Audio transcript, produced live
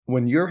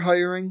When you're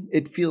hiring,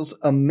 it feels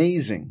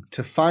amazing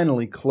to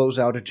finally close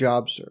out a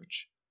job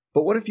search.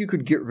 But what if you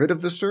could get rid of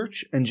the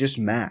search and just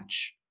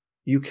match?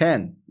 You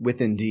can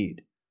with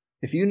Indeed.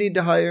 If you need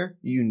to hire,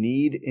 you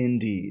need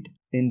Indeed.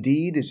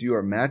 Indeed is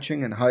your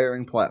matching and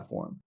hiring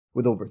platform.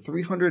 With over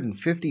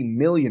 350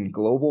 million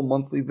global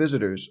monthly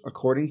visitors,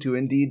 according to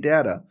Indeed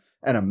data,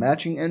 and a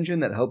matching engine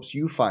that helps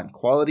you find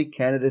quality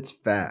candidates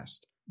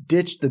fast.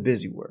 Ditch the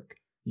busy work.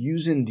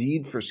 Use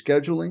Indeed for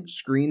scheduling,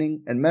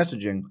 screening, and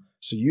messaging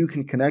so you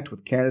can connect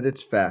with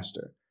candidates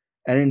faster.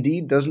 And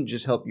Indeed doesn't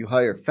just help you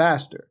hire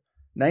faster.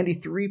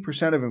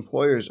 93% of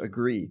employers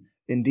agree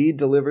Indeed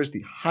delivers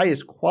the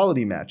highest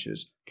quality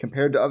matches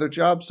compared to other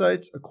job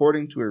sites,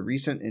 according to a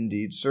recent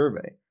Indeed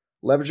survey.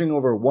 Leveraging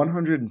over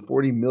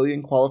 140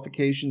 million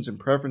qualifications and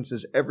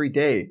preferences every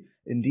day,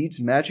 Indeed's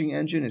matching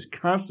engine is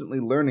constantly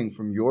learning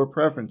from your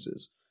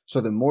preferences, so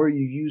the more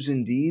you use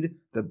Indeed,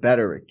 the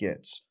better it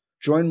gets.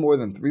 Join more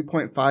than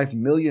 3.5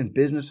 million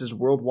businesses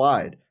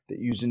worldwide that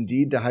use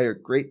Indeed to hire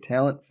great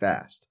talent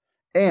fast.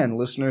 And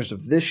listeners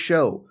of this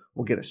show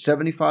will get a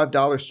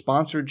 $75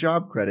 sponsored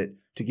job credit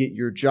to get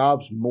your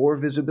jobs more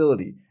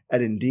visibility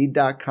at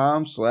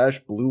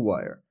Indeed.com/Blue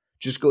Wire.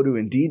 Just go to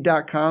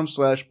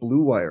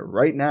Indeed.com/Blue Wire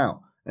right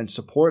now and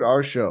support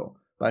our show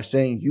by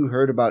saying you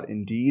heard about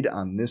Indeed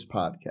on this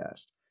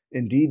podcast.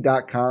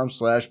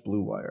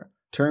 Indeed.com/Blue Wire.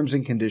 Terms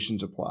and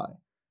conditions apply.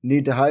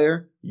 Need to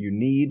hire? You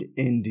need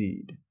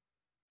Indeed.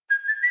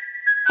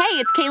 Hey,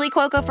 it's Kaylee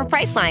Cuoco for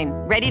Priceline.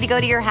 Ready to go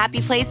to your happy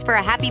place for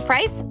a happy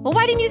price? Well,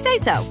 why didn't you say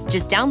so?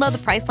 Just download the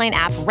Priceline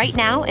app right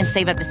now and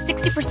save up to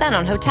 60%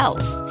 on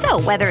hotels.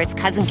 So whether it's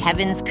Cousin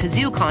Kevin's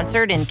Kazoo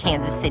Concert in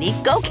Kansas City,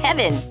 go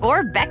Kevin,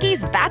 or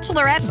Becky's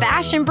Bachelorette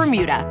Bash in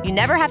Bermuda, you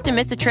never have to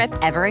miss a trip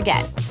ever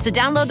again. So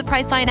download the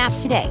Priceline app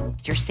today.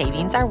 Your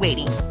savings are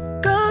waiting.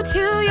 Go to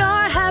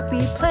your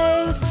happy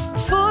place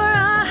for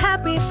a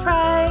happy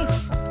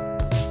price.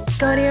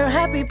 Go to your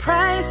happy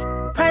price,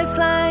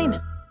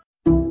 Priceline.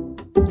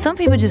 Some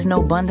people just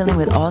know bundling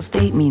with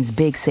Allstate means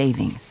big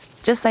savings.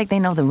 Just like they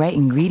know the right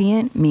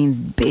ingredient means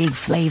big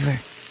flavor.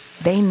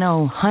 They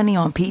know honey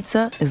on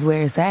pizza is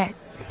where it's at.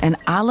 And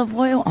olive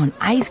oil on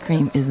ice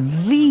cream is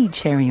the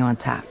cherry on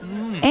top.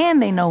 And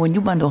they know when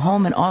you bundle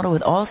home and auto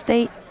with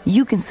Allstate,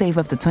 you can save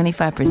up to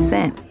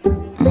 25%.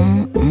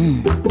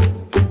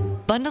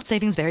 Bundled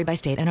savings vary by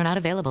state and are not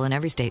available in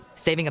every state.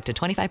 Saving up to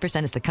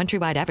 25% is the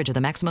countrywide average of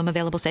the maximum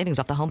available savings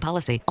off the home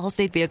policy.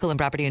 Allstate Vehicle and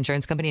Property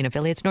Insurance Company and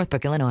affiliates,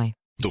 Northbrook, Illinois.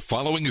 The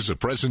following is a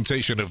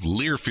presentation of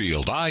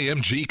Learfield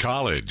IMG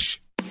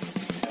College.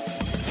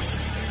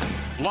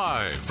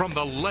 Live from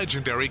the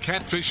legendary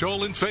Catfish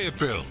Hole in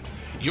Fayetteville,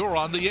 you're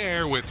on the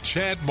air with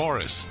Chad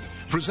Morris.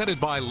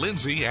 Presented by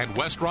Lindsay and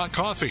West Rock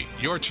Coffee.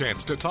 Your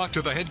chance to talk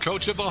to the head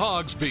coach of the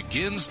Hogs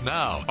begins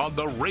now on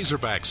the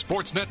Razorback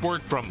Sports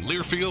Network from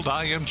Learfield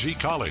IMG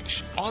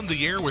College. On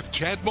the Air with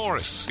Chad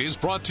Morris is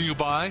brought to you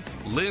by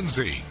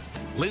Lindsay.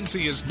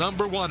 Lindsay is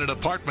 #1 in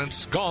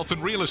apartments, golf,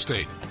 and real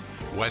estate.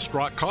 West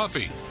Rock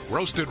Coffee,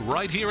 roasted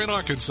right here in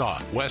Arkansas.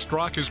 West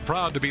Rock is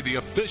proud to be the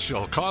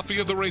official coffee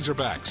of the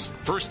Razorbacks.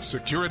 First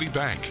Security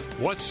Bank.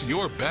 What's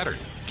your better?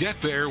 Get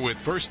there with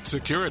First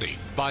Security.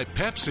 By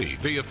Pepsi,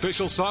 the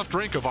official soft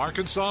drink of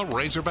Arkansas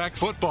Razorback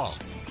football.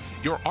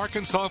 Your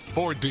Arkansas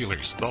Ford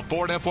dealers. The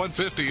Ford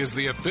F-150 is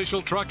the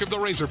official truck of the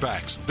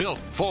Razorbacks. Built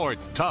Ford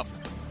tough.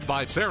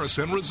 By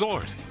Saracen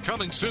Resort.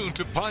 Coming soon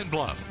to Pine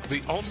Bluff,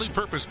 the only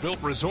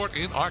purpose-built resort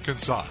in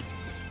Arkansas.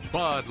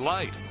 Bud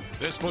Light.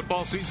 This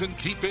football season,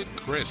 keep it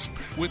crisp.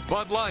 With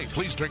Bud Light,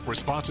 please drink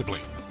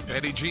responsibly.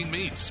 Petit Jean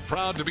Meats,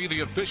 proud to be the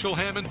official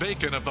ham and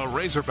bacon of the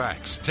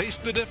Razorbacks.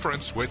 Taste the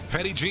difference with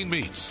Petit Jean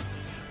Meats.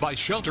 By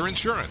Shelter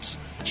Insurance.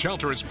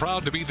 Shelter is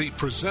proud to be the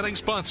presenting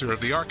sponsor of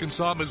the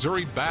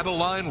Arkansas-Missouri Battle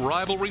Line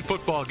rivalry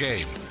football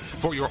game.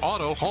 For your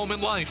auto, home,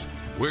 and life,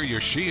 we're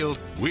your shield,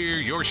 we're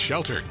your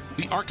shelter.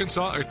 The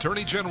Arkansas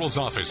Attorney General's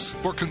Office.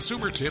 For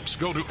consumer tips,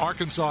 go to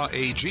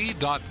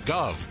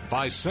arkansasag.gov.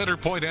 By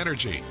Centerpoint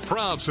Energy,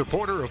 proud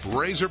supporter of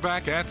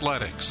Razorback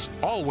Athletics.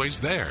 Always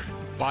there.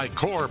 By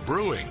Core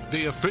Brewing,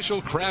 the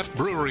official craft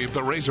brewery of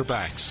the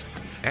Razorbacks.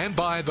 And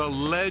by the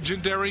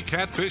legendary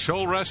Catfish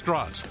Hole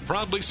Restaurants,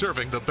 proudly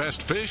serving the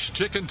best fish,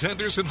 chicken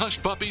tenders, and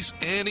hush puppies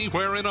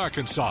anywhere in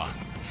Arkansas.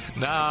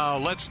 Now,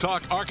 let's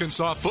talk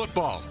Arkansas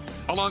football.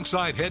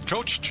 Alongside head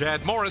coach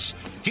Chad Morris,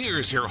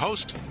 here's your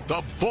host,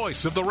 the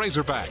voice of the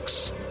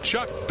Razorbacks,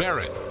 Chuck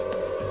Barrett.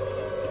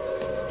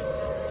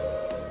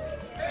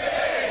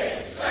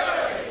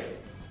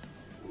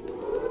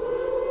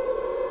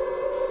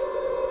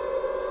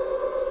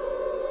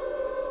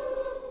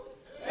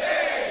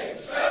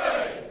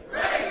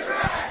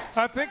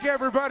 I think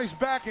everybody's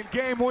back in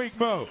game week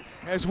mode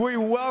as we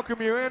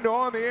welcome you into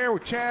On the Air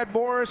with Chad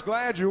Morris.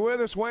 Glad you're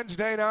with us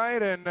Wednesday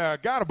night and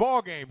got a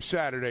ball game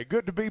Saturday.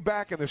 Good to be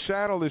back in the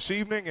saddle this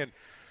evening. And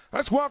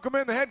let's welcome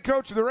in the head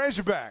coach of the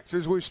Razorbacks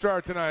as we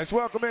start tonight. Let's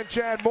welcome in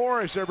Chad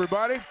Morris,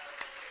 everybody.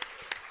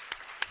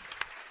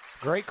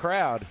 Great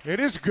crowd.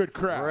 It is a good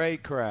crowd.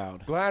 Great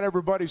crowd. Glad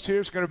everybody's here.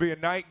 It's going to be a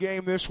night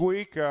game this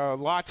week.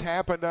 Lots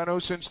happened, I know,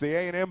 since the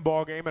A&M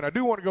ball game. And I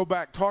do want to go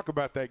back and talk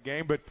about that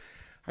game, but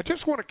I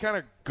just want to kind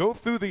of go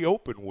through the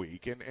open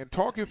week and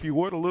talk, if you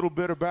would, a little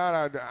bit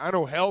about I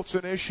know health's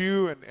an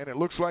issue, and it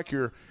looks like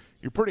you're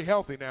pretty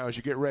healthy now as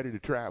you get ready to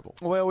travel.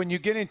 Well, when you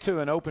get into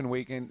an open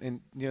week, and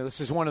this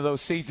is one of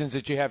those seasons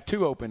that you have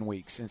 2 open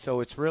weeks, and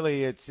so it's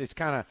really it's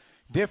kind of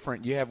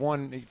different. You have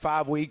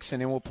 5 weeks, and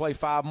then we'll play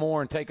 5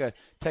 more and take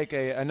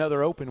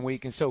another open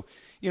week, and so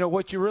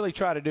what you really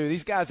try to do.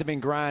 These guys have been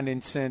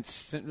grinding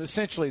since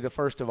essentially the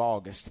 1st of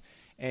August.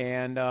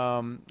 And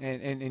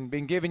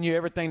been giving you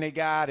everything they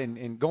got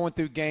and going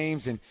through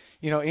games and,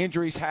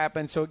 injuries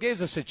happen. So it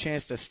gives us a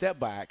chance to step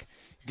back,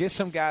 get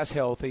some guys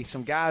healthy,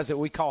 some guys that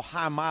we call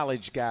high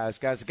mileage guys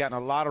that have gotten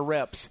a lot of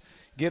reps,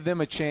 give them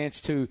a chance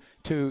to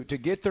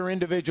get their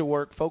individual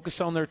work,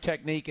 focus on their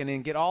technique, and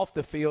then get off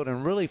the field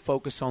and really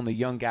focus on the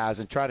young guys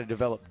and try to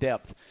develop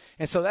depth.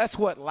 And so that's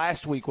what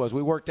last week was.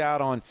 We worked out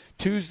on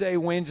Tuesday,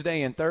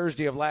 Wednesday, and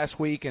Thursday of last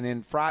week, and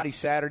then Friday,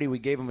 Saturday, we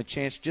gave them a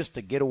chance just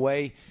to get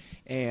away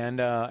and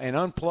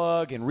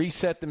unplug and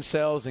reset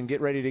themselves and get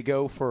ready to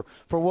go for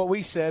what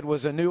we said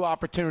was a new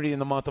opportunity in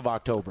the month of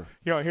October.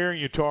 Hearing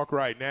you talk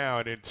right now,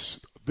 and it's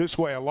this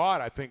way a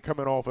lot, I think,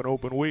 coming off an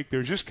open week,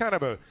 there's just kind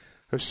of a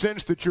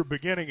sense that you're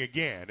beginning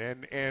again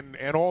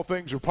and all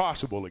things are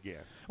possible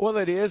again. Well,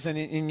 it is,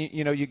 and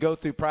you go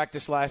through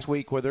practice last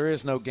week where there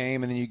is no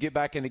game, and then you get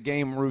back into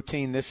game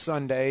routine this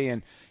Sunday,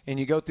 and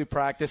you go through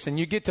practice, and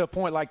you get to a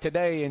point like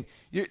today, and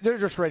they're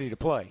just ready to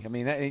play. I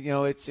mean,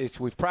 it's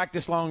we've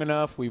practiced long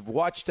enough, we've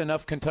watched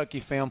enough Kentucky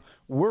film,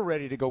 we're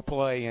ready to go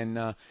play,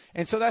 and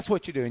so that's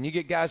what you do, and you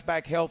get guys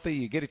back healthy,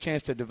 you get a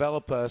chance to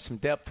develop some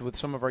depth with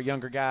some of our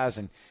younger guys,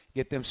 and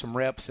get them some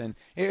reps, and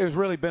it was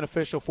really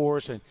beneficial for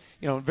us. And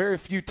very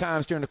few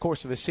times during the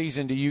course of a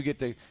season do you get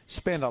to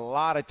spend a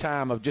lot of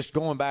time of just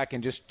going back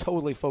and just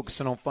totally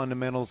focusing on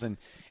fundamentals and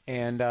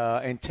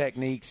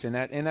techniques, and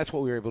that's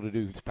what we were able to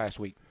do this past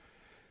week.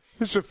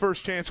 This is the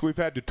first chance we've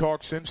had to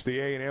talk since the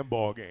A&M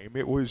ball game.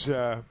 It was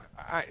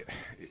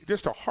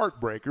just a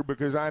heartbreaker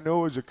because I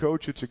know as a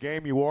coach it's a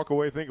game you walk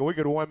away thinking we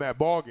could have won that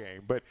ball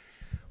game, but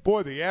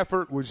boy, the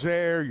effort was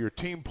there. Your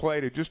team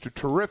played just a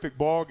terrific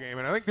ball game,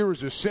 and I think there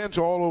was a sense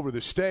all over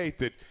the state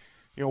that,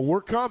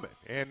 we're coming,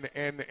 and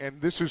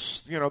this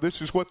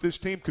is what this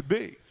team could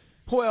be.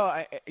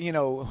 Well,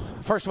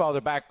 first of all,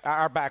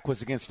 our back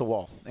was against the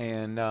wall,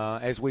 and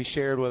as we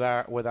shared with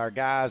our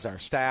guys, our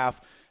staff,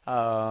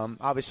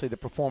 obviously the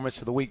performance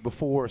of the week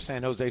before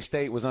San Jose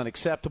State was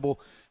unacceptable,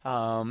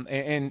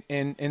 and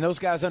those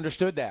guys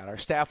understood that. Our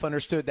staff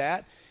understood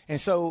that. And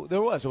so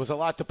there was a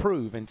lot to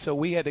prove. And so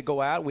we had to go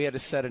out. We had to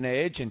set an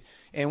edge.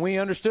 And we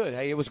understood,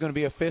 hey, it was going to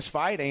be a fist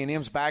fight.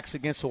 A&M's back's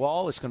against the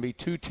wall. It's going to be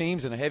 2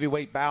 teams in a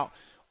heavyweight bout.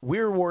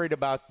 We're worried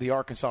about the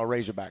Arkansas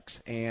Razorbacks.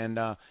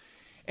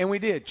 And we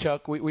did,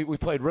 Chuck. We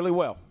played really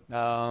well.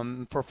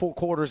 For 4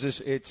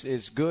 quarters,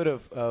 it's good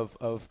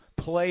of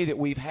play that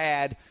we've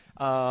had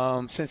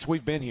since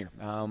we've been here.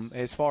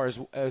 As far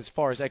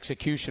as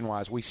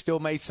execution-wise, we still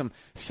made some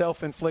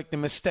self-inflicted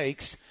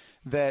mistakes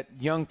that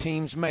young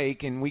teams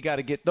make, and we got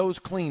to get those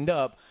cleaned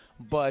up.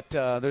 But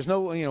there's no,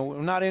 we're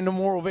not into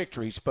moral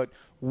victories, but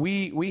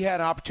we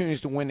had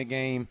opportunities to win the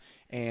game,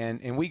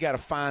 and we got to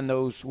find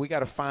those. We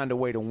got to find a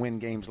way to win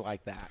games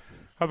like that.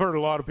 I've heard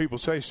a lot of people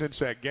say since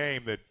that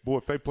game that, boy,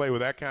 if they play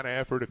with that kind of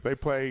effort, if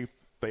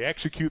they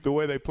execute the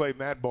way they played in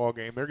that ball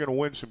game, they're going to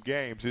win some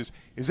games. Is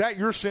that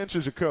your sense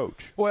as a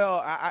coach? Well,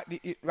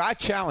 I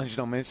challenged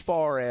them as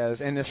far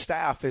as, and the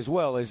staff as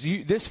well, as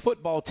this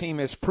football team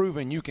has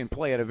proven you can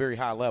play at a very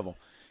high level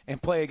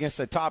and play against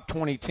a top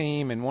 20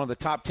 team and one of the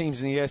top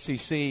teams in the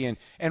SEC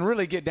and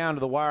really get down to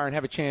the wire and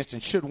have a chance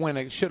and should have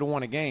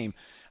won a game.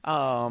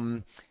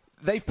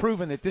 They've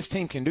proven that this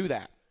team can do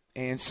that.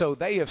 And so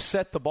they have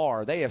set the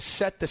bar. They have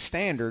set the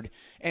standard,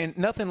 and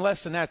nothing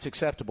less than that's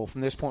acceptable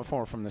from this point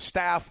forward, from the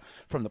staff,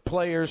 from the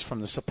players,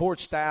 from the support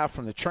staff,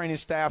 from the training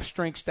staff,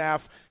 strength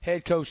staff,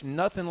 head coach.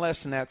 Nothing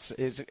less than that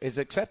is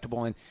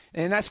acceptable.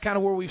 And that's kind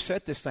of where we've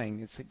set this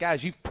thing. It's,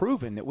 guys, you've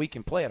proven that we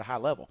can play at a high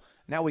level.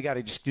 Now we got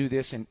to just do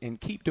this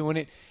and keep doing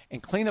it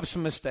and clean up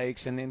some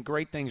mistakes, and then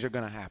great things are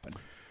going to happen.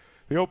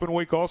 The open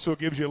week also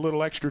gives you a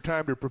little extra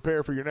time to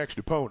prepare for your next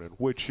opponent,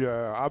 which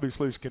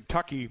obviously is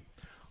Kentucky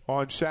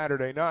on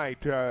Saturday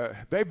night.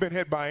 They've been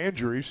hit by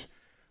injuries,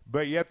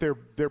 but yet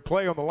their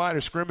play on the line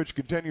of scrimmage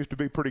continues to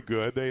be pretty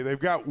good. They've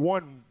got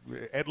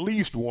at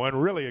least one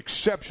really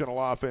exceptional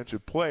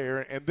offensive player,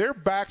 and their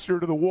backs are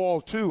to the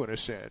wall too, in a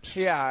sense.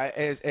 Yeah,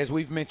 as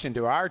we've mentioned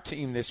to our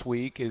team this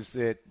week, is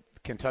that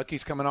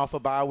Kentucky's coming off a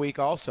bye week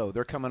also.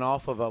 They're coming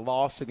off of a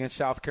loss against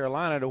South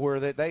Carolina to where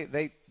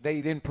they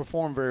didn't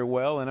perform very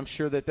well, and I'm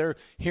sure that they're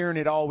hearing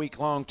it all week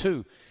long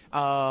too.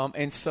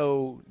 And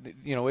so,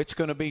 it's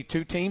going to be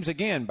 2 teams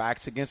again,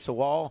 backs against the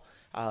wall.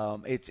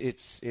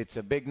 It's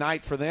a big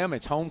night for them.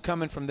 It's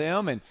homecoming from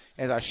them. And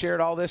as I shared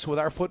all this with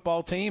our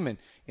football team, and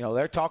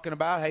they're talking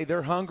about, hey,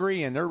 they're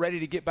hungry and they're ready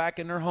to get back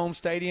in their home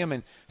stadium.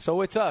 And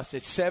so it's us.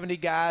 It's 70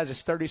 guys.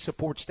 It's 30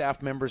 support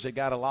staff members that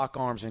got to lock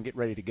arms and get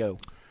ready to go.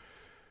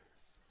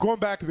 Going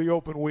back to the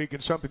open week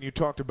and something you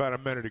talked about a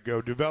minute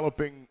ago,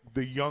 developing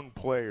the young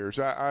players.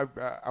 I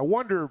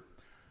wonder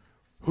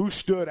who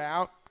stood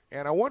out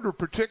And I wonder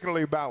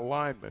particularly about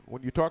linemen.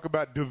 When you talk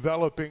about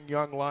developing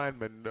young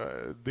linemen,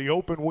 the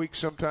open weeks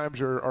sometimes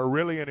are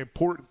really an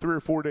important 3 or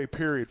 4 day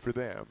period for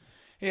them.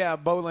 Yeah,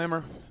 Bo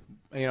Limmer,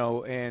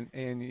 and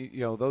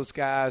those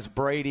guys,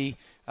 Brady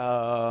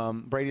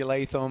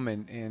Latham,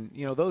 and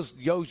those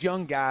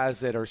young guys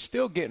that are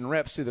still getting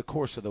reps through the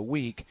course of the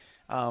week.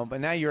 But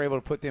now you're able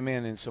to put them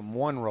in some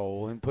one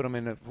role and put them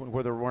in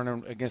where they're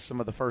running against some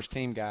of the first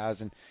team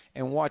guys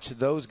and watch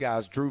those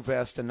guys. Drew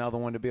Vest, another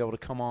one, to be able to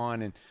come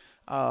on and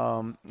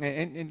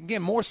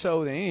again, more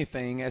so than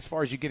anything as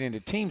far as you get into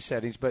team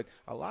settings, but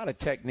a lot of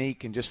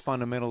technique and just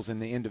fundamentals in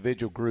the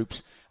individual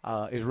groups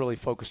is really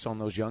focused on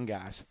those young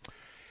guys.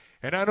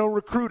 And I know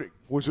recruiting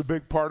was a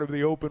big part of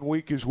the open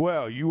week as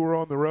well. You were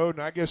on the road,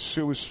 and I guess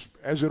it was,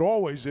 as it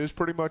always is,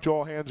 pretty much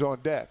all hands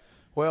on deck.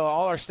 Well,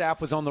 all our staff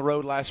was on the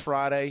road last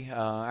Friday.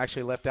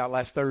 Actually left out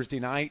last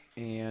Thursday night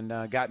and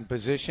got in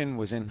position,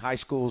 was in high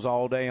schools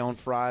all day on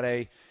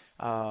Friday,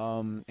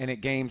 and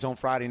at games on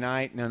Friday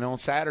night and on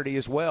Saturday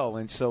as well.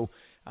 And so,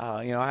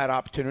 I had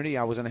opportunity.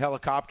 I was in a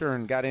helicopter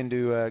and got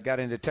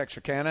into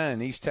Texarkana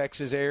and East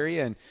Texas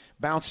area and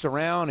bounced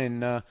around.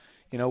 And,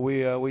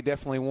 we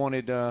definitely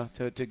wanted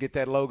to get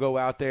that logo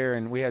out there.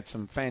 And we had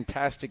some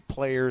fantastic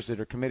players that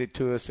are committed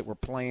to us that were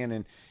playing,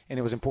 and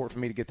it was important for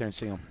me to get there and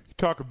see them.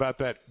 Talk about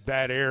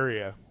that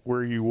area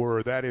where you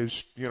were. That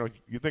is,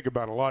 you think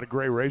about a lot of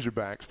great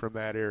Razorbacks from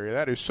that area.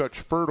 That is such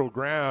fertile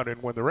ground,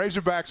 and when the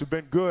Razorbacks have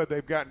been good,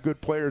 they've gotten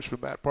good players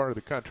from that part of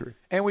the country.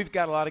 And we've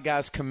got a lot of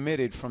guys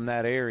committed from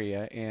that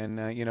area, and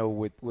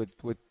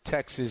with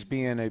Texas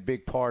being a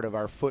big part of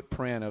our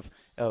footprint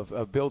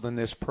of building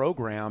this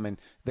program, and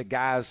the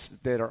guys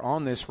that are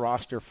on this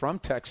roster from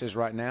Texas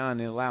right now,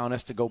 and allowing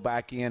us to go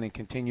back in and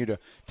continue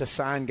to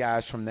sign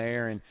guys from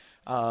there, and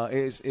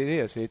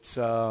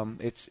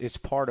it's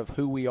part of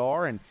who we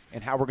are and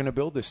how we're going to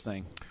build this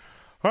thing.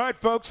 All right,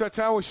 folks, that's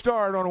how we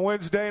start on a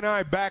Wednesday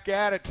night. Back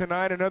at it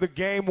tonight, another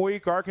game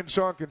week,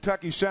 Arkansas and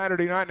Kentucky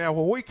Saturday night. Now,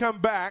 when we come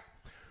back,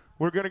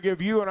 we're going to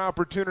give you an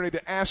opportunity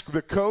to ask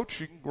the coach.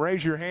 You can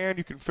raise your hand.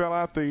 You can fill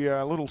out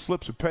the little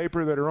slips of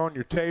paper that are on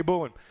your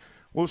table, and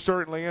we'll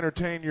certainly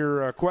entertain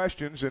your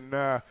questions.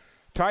 And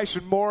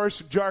Tyson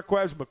Morris and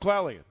Jarquez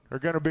McClellion are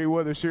going to be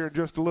with us here in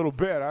just a little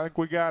bit. I think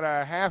we got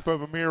half of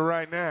them here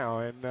right now,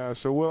 and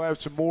so we'll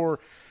have some more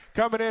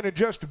coming in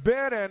just a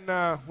bit, and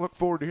look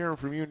forward to hearing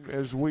from you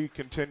as we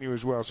continue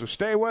as well. So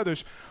stay with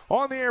us.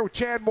 On the Air with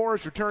Chad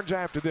Morris returns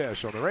after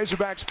this on the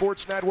Razorback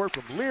Sports Network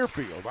from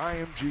Learfield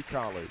IMG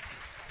College.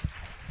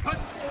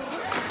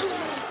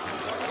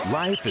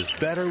 Life is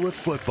better with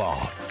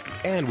football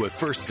and with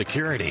First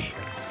Security.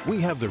 We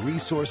have the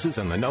resources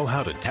and the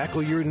know-how to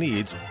tackle your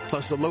needs,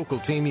 plus a local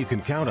team you can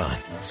count on.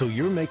 So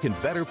you're making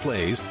better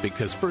plays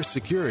because First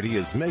Security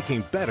is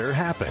making better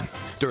happen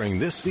during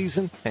this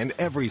season and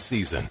every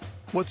season.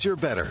 What's your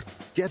better?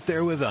 Get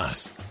there with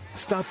us.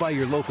 Stop by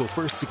your local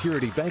First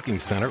Security banking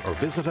center or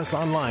visit us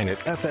online at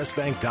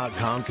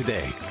fsbank.com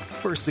today.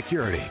 First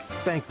Security.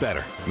 Bank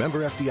better.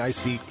 Member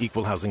FDIC,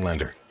 Equal Housing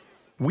Lender.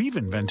 We've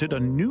invented a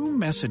new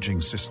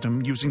messaging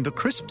system using the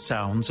crisp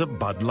sounds of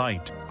Bud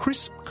Light.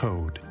 Crisp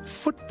Code,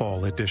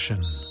 Football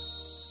Edition.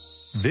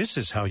 This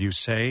is how you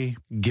say,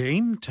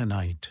 game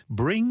tonight.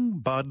 Bring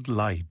Bud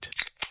Light.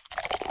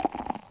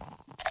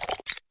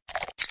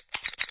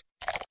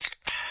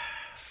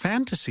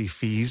 Fantasy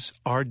fees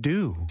are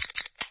due.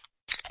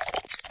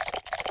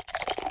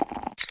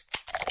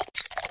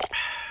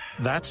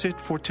 That's it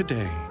for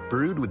today.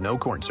 Brewed with no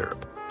corn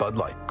syrup. Bud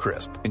Light,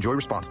 crisp. Enjoy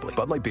responsibly.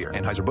 Bud Light Beer,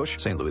 Anheuser-Busch,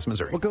 St. Louis,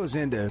 Missouri. What goes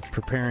into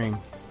preparing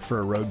for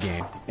a road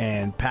game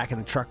and packing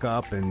the truck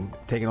up and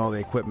taking all the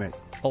equipment?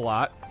 A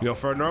lot.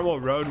 For a normal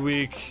road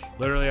week,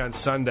 literally on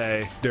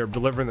Sunday, they're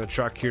delivering the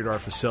truck here to our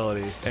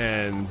facility,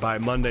 and by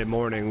Monday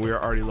morning, we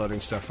are already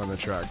loading stuff on the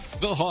truck.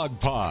 The Hog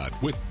Pod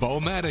with Bo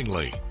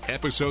Mattingly.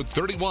 Episode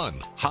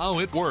 31, How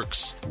It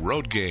Works.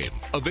 Road Game.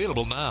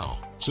 Available now.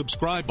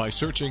 Subscribe by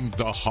searching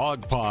The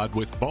Hog Pod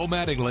with Bo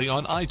Mattingly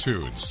on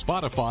iTunes,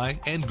 Spotify,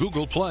 and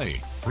Google Play.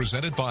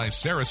 Presented by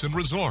Saracen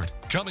Resort.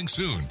 Coming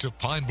soon to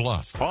Pine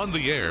Bluff. On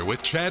the Air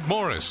with Chad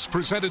Morris.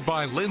 Presented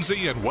by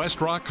Lindsay and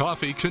West Rock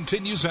Coffee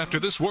continues after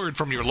this word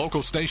from your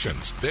local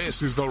stations.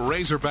 This is the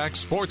Razorback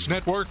Sports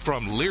Network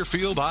from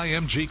Learfield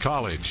IMG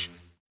College.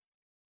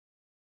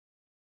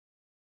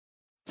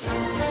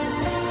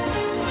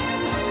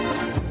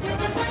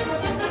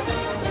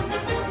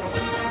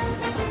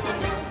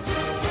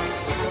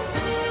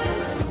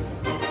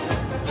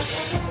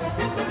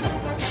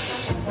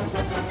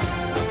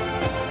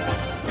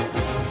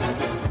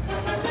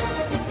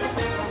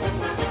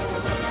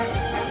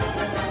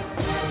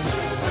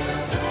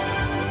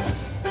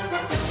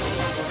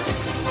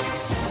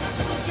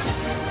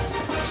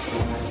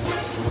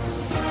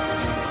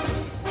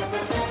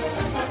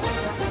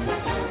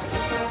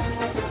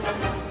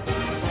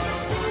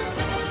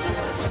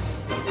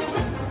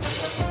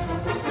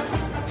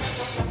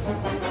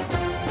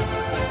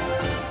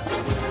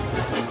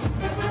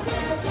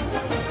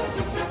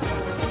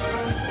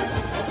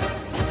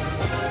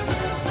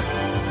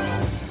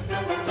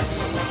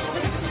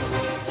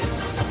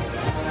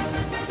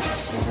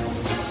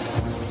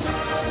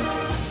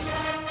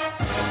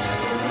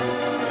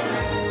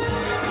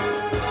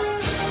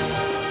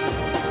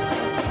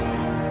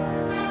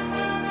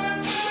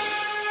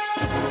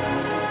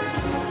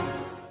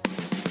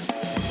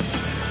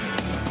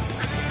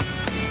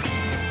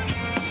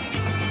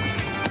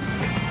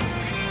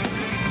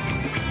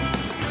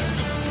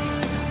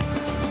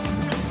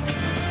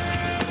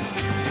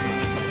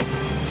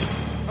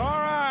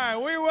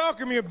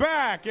 welcome you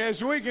back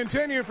as we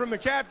continue from the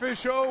Catfish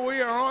Show. We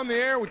are on the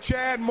air with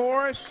Chad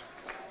Morris.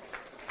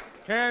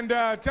 And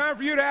time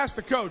for you to ask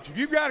the coach. If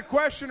you've got a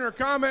question or a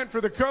comment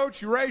for the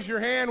coach, you raise your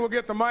hand. We'll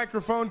get the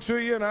microphone to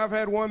you. And I've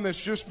had one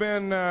that's just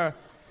been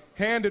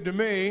handed to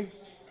me. It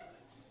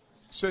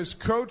says,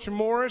 Coach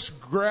Morris,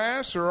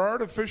 grass or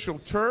artificial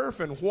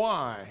turf, and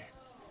why?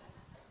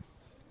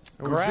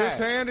 It was just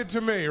handed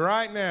to me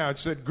right now. It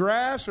said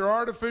grass or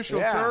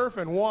artificial turf,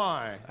 and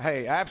why?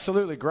 Hey,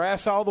 absolutely.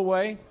 Grass all the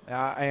way.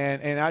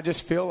 And I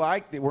just feel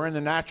like that we're in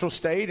the natural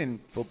state, and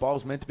football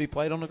is meant to be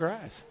played on the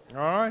grass. All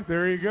right,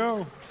 there you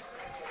go.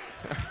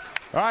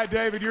 All right,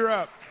 David, you're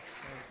up.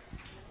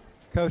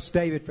 Coach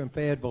David from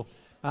Fayetteville.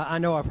 I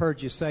know I've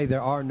heard you say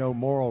there are no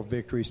moral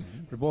victories,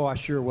 but, boy, I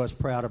sure was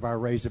proud of our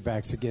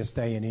Razorbacks against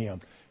A&M.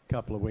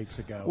 Couple of weeks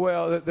ago.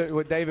 Well,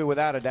 with David,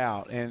 without a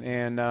doubt,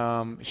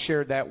 and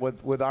shared that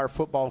with our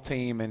football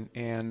team,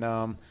 and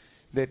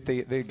that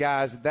the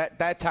guys,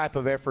 that type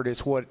of effort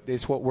is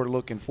what we're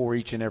looking for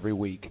each and every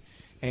week.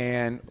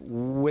 And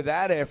with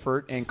that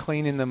effort and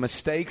cleaning the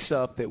mistakes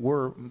up that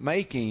we're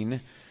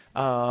making,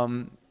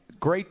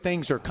 great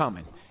things are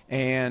coming.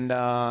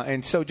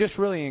 And so just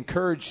really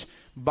encouraged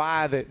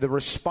by the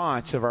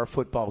response of our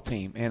football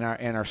team and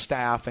our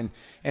staff, and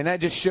that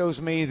just shows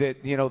me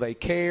that they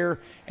care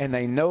and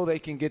they know they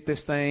can get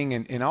this thing,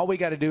 and all we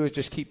got to do is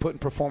just keep putting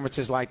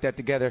performances like that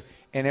together,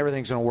 and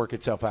everything's going to work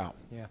itself out.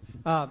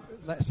 Yeah.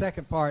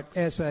 Second part,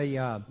 as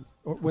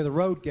with a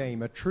road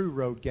game, a true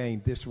road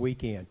game this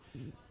weekend,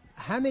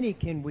 how many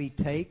can we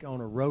take on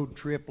a road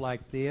trip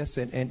like this,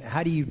 and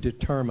how do you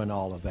determine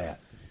all of that?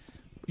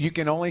 You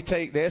can only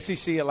take – the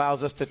SEC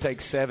allows us to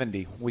take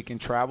 70. We can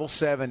travel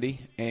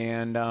 70,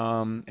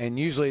 and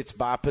usually it's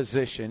by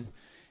position.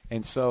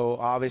 And so,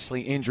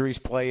 obviously, injuries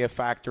play a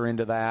factor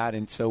into that.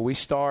 And so we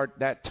start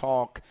that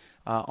talk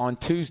on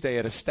Tuesday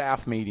at a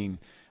staff meeting,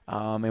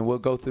 and we'll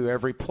go through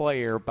every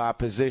player by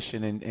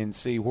position and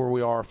see where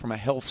we are from a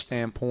health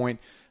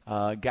standpoint,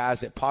 guys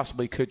that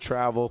possibly could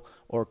travel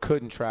or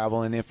couldn't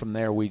travel. And then from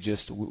there we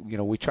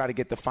we try to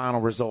get the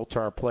final result to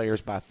our players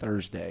by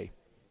Thursday.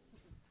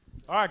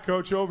 All right,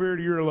 Coach, over here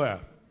to your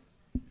left.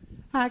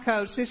 Hi,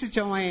 Coach. This is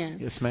Joanne.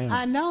 Yes, ma'am.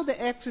 I know the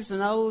X's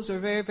and O's are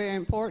very, very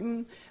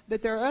important,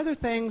 but there are other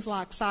things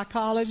like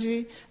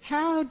psychology.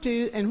 What do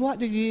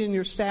you and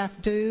your staff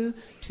do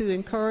to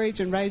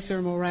encourage and raise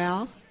their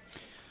morale?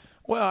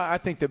 Well, I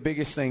think the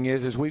biggest thing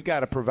is we've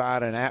got to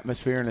provide an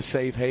atmosphere and a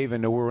safe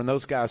haven to where when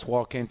those guys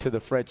walk into the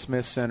Fred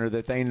Smith Center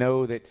that they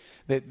know that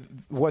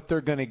what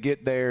they're going to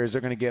get there is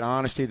they're going to get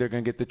honesty, they're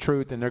going to get the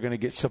truth, and they're going to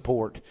get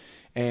support.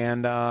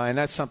 And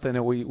that's something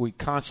that we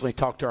constantly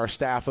talk to our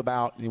staff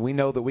about. And we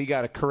know that we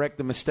got to correct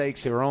the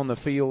mistakes that are on the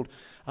field,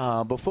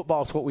 but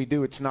football is what we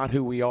do. It's not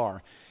who we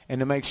are. And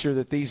to make sure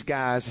that these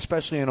guys,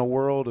 especially in a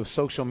world of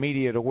social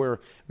media to where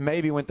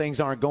maybe when things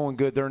aren't going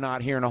good, they're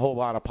not hearing a whole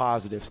lot of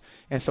positives.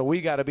 And so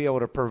we got to be able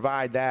to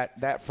provide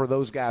that for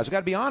those guys. We got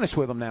to be honest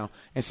with them now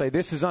and say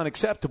this is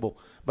unacceptable.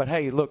 But,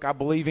 hey, look, I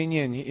believe in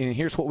you, and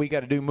here's what we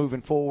got to do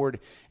moving forward.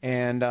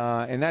 And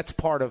that's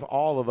part of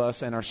all of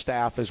us and our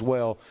staff as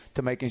well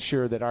to making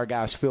sure that our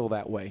guys feel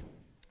that way.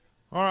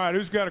 All right,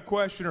 who's got a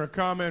question or a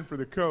comment for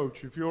the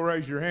coach? If you'll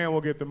raise your hand, we'll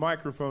get the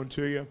microphone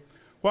to you.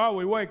 While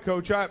we wait,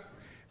 Coach,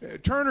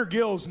 Turner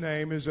Gill's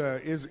name is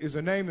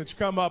a name that's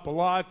come up a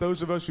lot.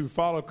 Those of us who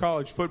follow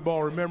college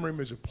football remember him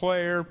as a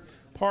player,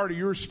 part of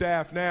your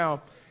staff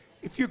now.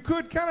 If you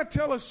could kind of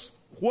tell us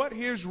what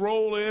his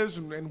role is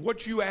and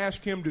what you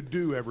ask him to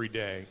do every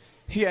day.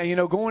 Yeah,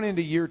 going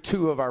into year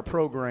 2 of our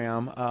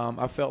program,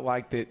 I felt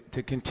like that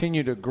to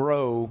continue to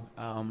grow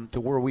to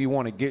where we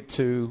want to get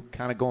to,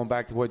 kind of going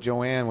back to what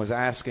Joanne was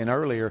asking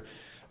earlier,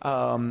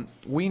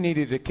 we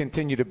needed to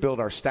continue to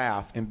build our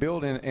staff and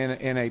build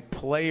in a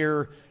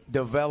player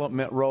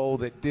development role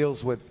that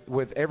deals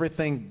with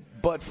everything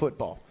but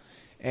football.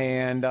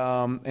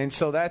 And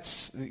so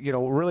that's,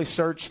 really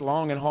searched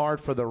long and hard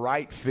for the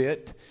right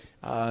fit.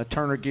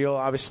 Turner Gill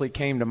obviously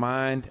came to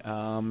mind.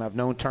 I've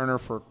known Turner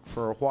for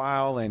a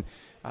while, and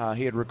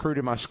he had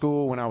recruited my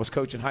school when I was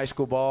coaching high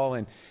school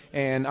ball,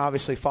 and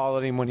obviously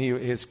followed him when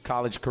his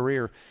college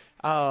career.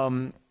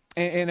 And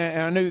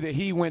I knew that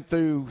he went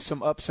through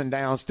some ups and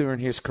downs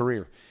during his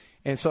career.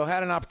 And so I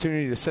had an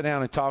opportunity to sit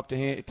down and talk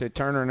to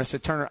Turner, and I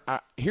said, Turner,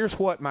 here's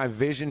what my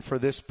vision for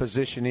this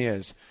position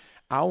is.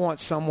 I want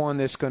someone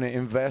that's going to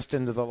invest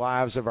into the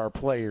lives of our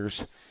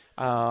players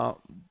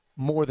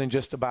more than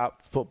just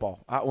about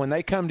football. When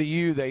they come to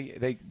you,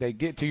 they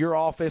get to your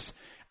office,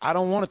 I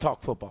don't want to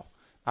talk football.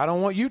 I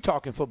don't want you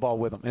talking football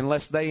with them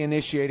unless they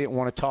initiate it and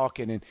want to talk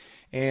it.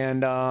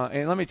 And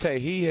let me tell you,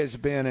 he has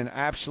been an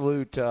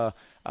absolute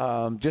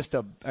just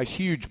a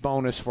huge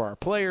bonus for our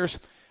players.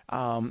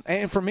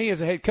 And for me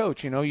as a head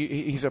coach,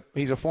 he's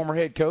a former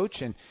head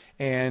coach,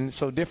 and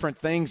so different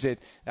things that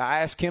I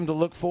ask him to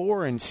look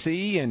for and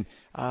see, and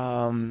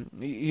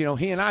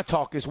he and I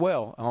talk as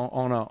well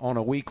on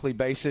a weekly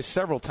basis,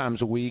 several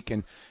times a week,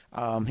 and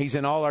he's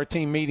in all our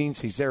team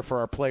meetings. He's there for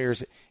our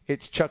players.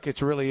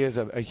 It really is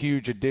a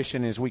huge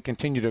addition as we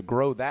continue to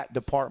grow that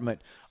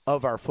department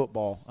of our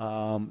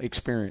football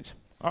experience.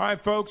 All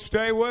right, folks,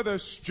 stay with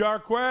us.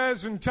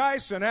 Jarquez and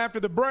Tyson after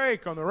the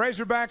break on the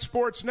Razorback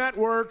Sports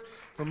Network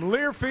from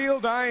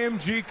Learfield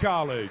IMG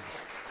College.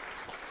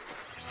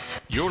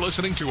 You're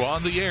listening to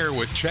On the Air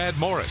with Chad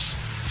Morris.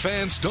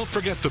 Fans, don't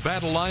forget the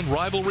Battle Line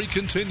rivalry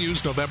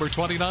continues November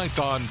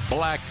 29th on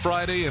Black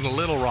Friday in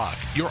Little Rock.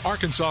 Your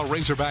Arkansas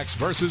Razorbacks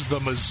versus the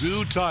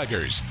Mizzou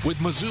Tigers. With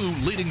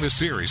Mizzou leading the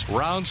series,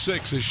 Round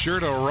 6 is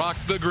sure to rock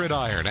the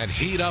gridiron and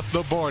heat up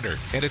the border.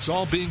 And it's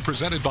all being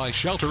presented by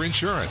Shelter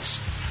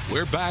Insurance.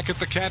 We're back at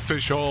the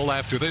Catfish Hole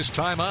after this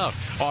timeout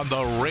on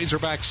the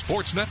Razorback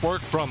Sports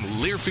Network from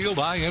Learfield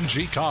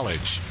IMG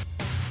College.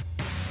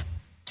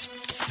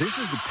 This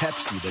is the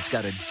Pepsi that's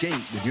got a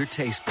date with your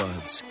taste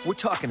buds. We're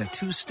talking a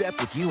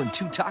two-step with you and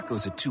 2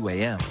 tacos at 2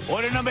 a.m.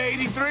 Order number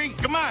 83.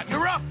 Come on,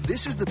 you're up.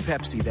 This is the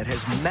Pepsi that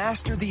has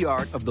mastered the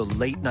art of the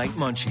late-night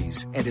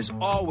munchies and is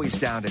always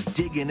down to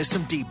dig into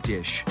some deep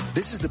dish.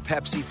 This is the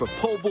Pepsi for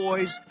po'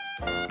 boys,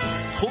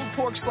 pulled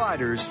pork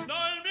sliders,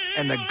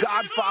 and the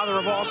godfather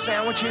of all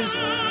sandwiches,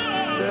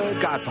 the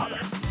Godfather.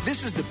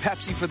 This is the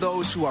Pepsi for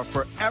those who are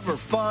forever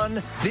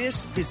fun.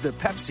 This is the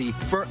Pepsi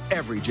for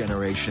every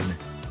generation.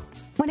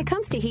 When it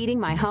comes to heating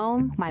my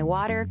home, my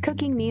water,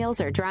 cooking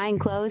meals, or drying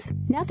clothes,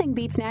 nothing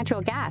beats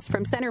natural gas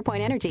from CenterPoint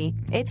Energy.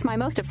 It's my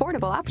most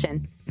affordable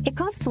option. It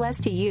costs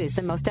less to use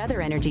than most other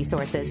energy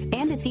sources,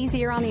 and it's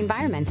easier on the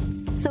environment.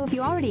 So if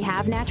you already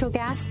have natural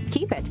gas,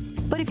 keep it.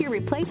 But if you're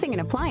replacing an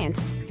appliance,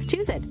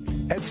 choose it.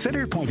 At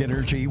CenterPoint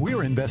Energy,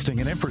 we're investing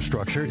in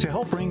infrastructure to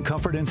help bring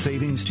comfort and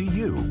savings to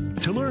you.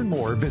 To learn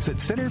more, visit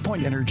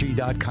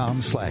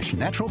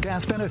centerpointenergy.com/natural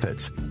gas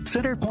benefits.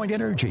 CenterPoint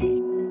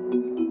Energy.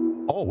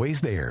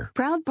 Always there.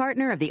 Proud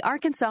partner of the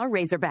Arkansas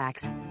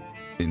Razorbacks.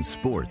 In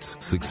sports,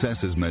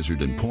 success is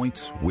measured in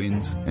points,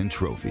 wins, and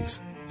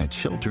trophies. At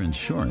Shelter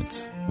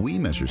Insurance, we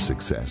measure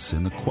success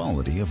in the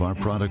quality of our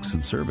products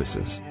and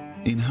services,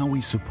 in how we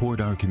support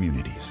our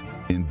communities,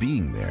 in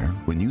being there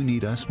when you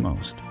need us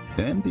most,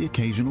 and the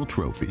occasional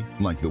trophy,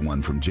 like the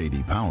one from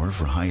J.D. Power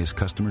for highest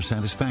customer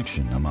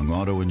satisfaction among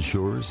auto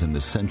insurers in the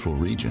Central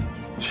Region.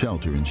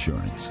 Shelter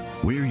Insurance.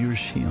 We're your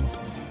shield.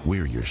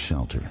 We're your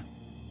shelter.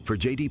 For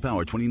J.D.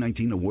 Power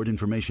 2019 award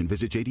information,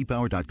 visit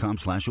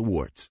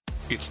jdpower.com/awards.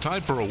 It's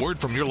time for a word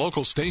from your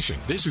local station.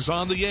 This is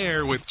On the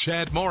Air with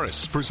Chad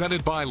Morris,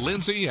 presented by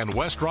Lindsay and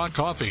West Rock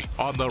Coffee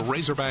on the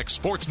Razorback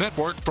Sports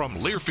Network from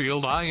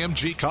Learfield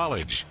IMG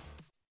College.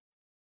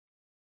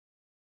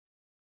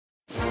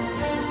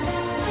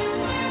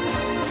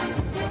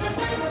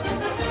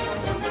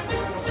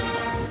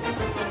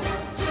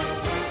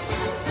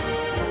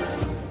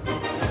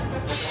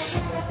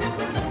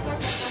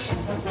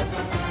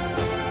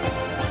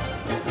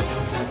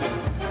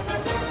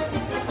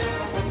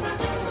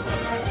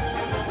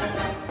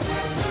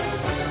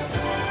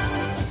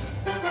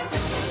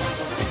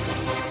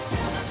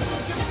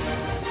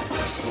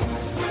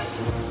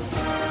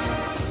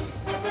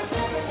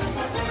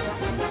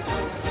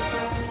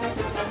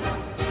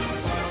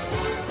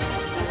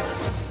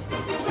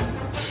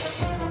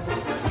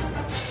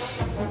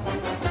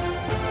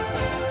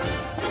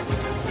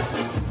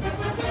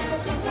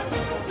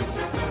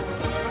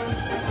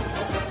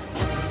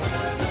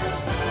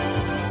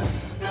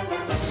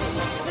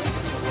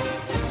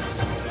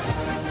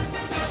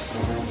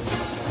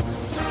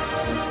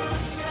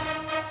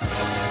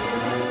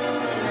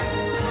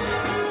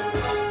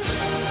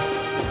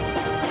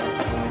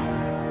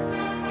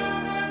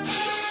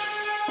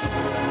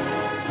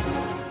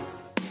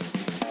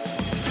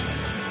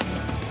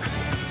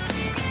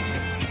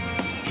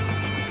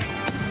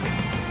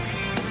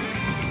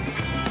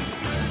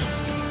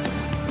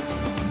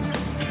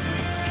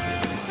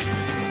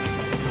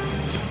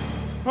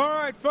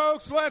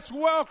 Folks, let's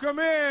welcome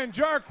in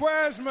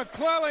Jarquez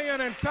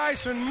McClellion and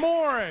Tyson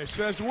Morris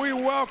as we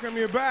welcome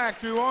you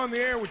back to On the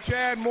Air with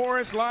Chad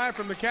Morris, live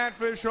from the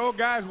Catfish Hole.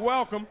 Guys,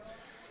 welcome.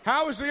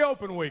 How was the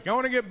open week? I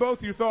want to get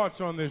both your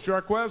thoughts on this.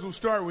 Jarquez, we'll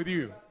start with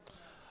you.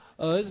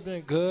 It's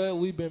been good.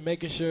 We've been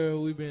making sure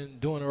we've been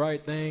doing the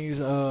right things,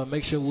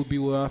 make sure we'll be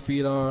where our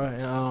feet are,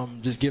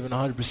 and just giving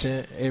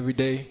 100% every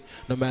day,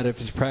 no matter if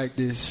it's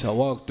practice, a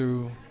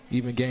walkthrough,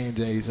 even game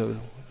day. So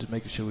just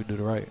making sure we do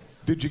the right.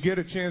 Did you get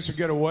a chance to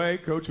get away?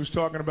 Coach was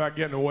talking about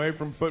getting away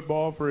from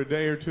football for a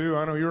day or two.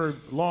 I know you're a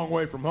long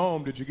way from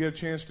home. Did you get a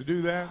chance to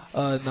do that?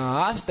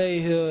 Nah, I stayed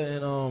here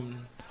and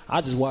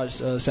I just watched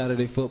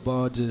Saturday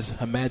football.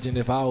 Just imagine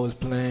if I was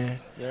playing.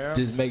 Yeah.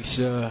 Just make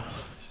sure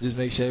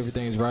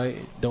everything's right.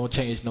 Don't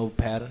change no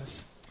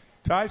patterns.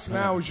 Tyson,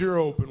 how was your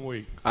open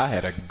week? I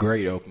had a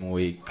great open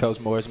week. Coach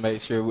Morris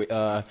made sure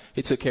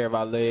he took care of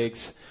our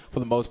legs for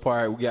the most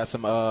part. We got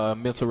some a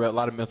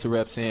lot of mental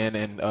reps in,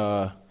 and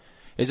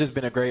it's just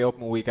been a great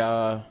open week.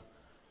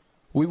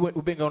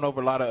 We've been going over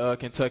a lot of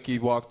Kentucky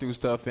walkthrough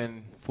stuff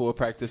and full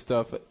practice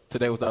stuff.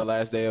 Today was our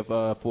last day of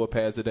full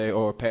pads today,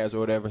 or pads or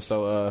whatever.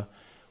 So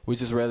we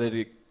just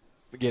ready to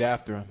get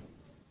after them.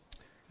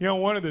 You know,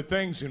 one of the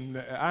things,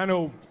 and I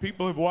know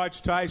people have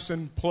watched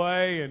Tyson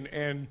play,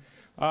 and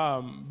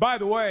by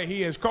the way,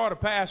 he has caught a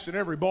pass in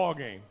every ball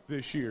game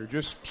this year,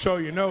 just so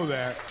you know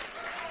that.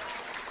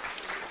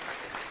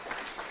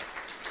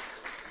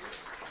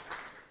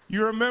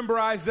 You remember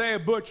Isaiah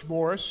Butch,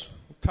 Morris.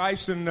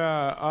 Tyson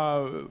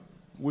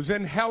was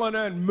in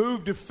Helena and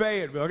moved to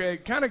Fayetteville. Okay,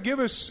 kind of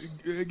give us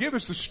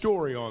the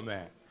story on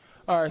that.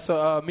 All right,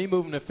 so me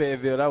moving to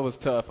Fayetteville, that was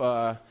tough.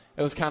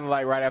 It was kind of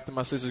like right after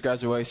my sister's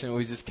graduation.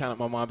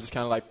 My mom just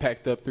kind of like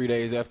packed up 3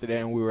 days after that,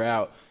 and we were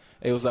out.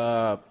 It was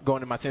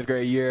going to my 10th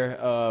grade year.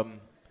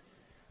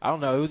 I don't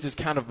know. It was just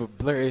kind of a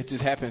blur. It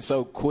just happened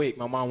so quick.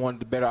 My mom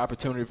wanted a better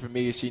opportunity for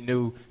me. She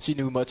knew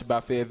much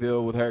about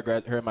Fayetteville with her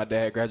and my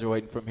dad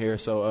graduating from here.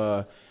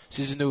 So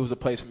she just knew it was a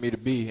place for me to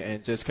be.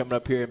 And just coming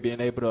up here and being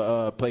able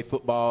to play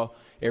football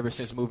ever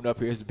since moving up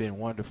here has been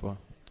wonderful.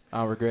 I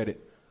don't regret it.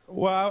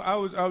 Well, I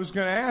was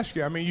going to ask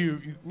you. I mean,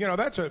 you know,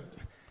 that's a –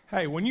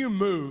 hey, when you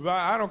move,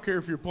 I don't care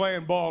if you're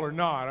playing ball or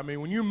not. I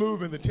mean, when you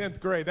move in the 10th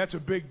grade, that's a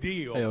big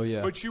deal. Hell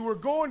yeah. But you were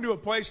going to a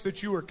place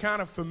that you were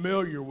kind of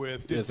familiar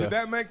with. Did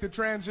that make the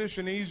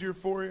transition easier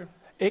for you?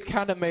 It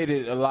kind of made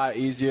it a lot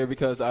easier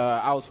because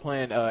I was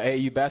playing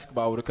AAU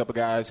basketball with a couple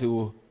guys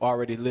who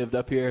already lived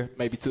up here,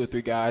 maybe 2 or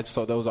 3 guys.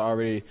 So those are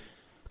already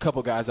a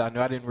couple guys I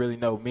knew. I didn't really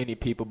know many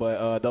people,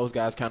 but those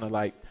guys kind of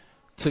like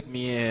took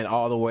me in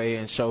all the way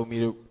and showed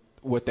me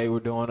what they were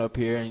doing up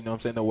here, and, you know what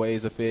I'm saying, the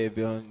ways of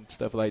Fayetteville and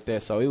stuff like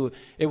that. So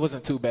it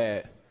wasn't too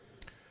bad.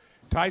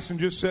 Tyson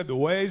just said the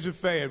ways of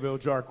Fayetteville,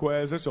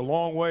 Jarquez. That's a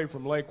long way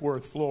from Lake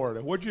Worth,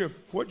 Florida. What'd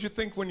you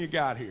think when you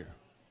got here?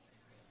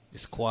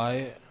 It's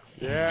quiet.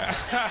 Yeah.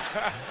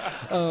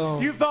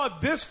 You thought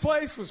this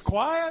place was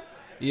quiet?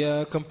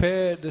 Yeah,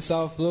 compared to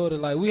South Florida,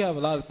 like, we have a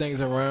lot of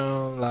things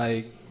around,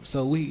 like,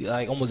 so we,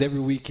 like, almost every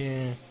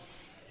weekend,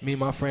 me and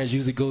my friends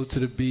usually go to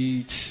the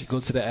beach, go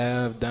to the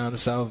Ave, down to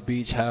South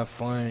Beach, have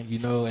fun, you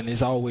know, and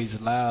it's always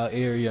a loud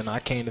area. And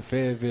I came to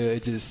Fayetteville,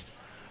 it just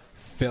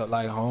felt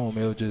like home.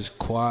 It was just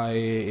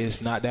quiet.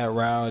 It's not that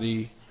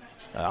rowdy.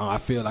 I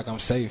feel like I'm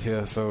safe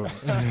here, so.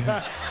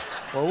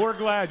 Well, we're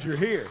glad you're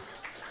here.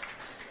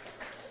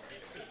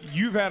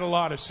 You've had a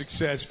lot of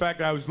success. In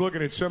fact, I was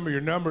looking at some of your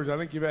numbers. I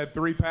think you've had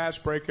 3 pass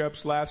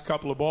breakups last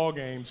couple of ball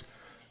games.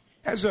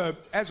 As a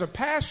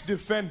pass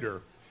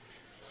defender,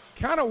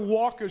 kind of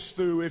walk us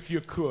through, if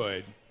you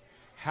could,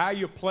 how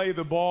you play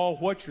the ball,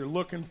 what you're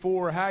looking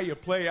for, how you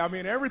play. I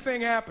mean, everything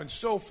happens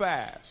so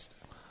fast.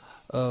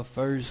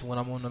 First, when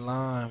I'm on the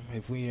line,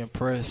 if we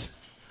impress,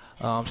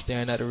 I'm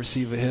staring at the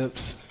receiver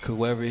hips, because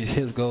wherever his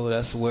hips go,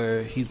 that's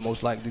where he's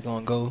most likely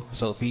going to go.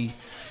 So if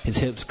his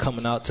hips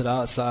coming out to the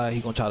outside,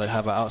 he's going to try to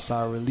have an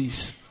outside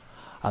release.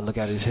 I look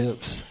at his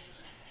hips.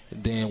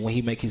 Then when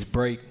he make his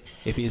break,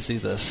 if it's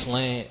either a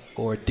slant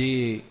or a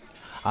dig,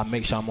 I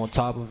make sure I'm on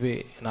top of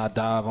it, and I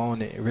dive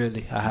on it,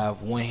 really. I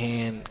have one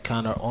hand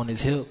kind of on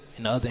his hip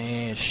and the other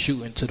hand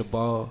shooting to the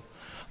ball.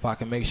 If I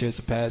can make sure it's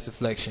a pass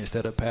deflection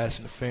instead of pass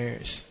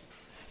interference.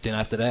 Then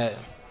after that,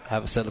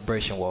 have a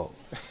celebration walk.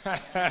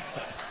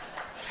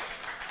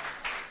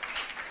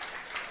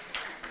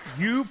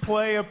 You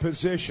play a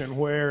position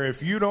where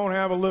if you don't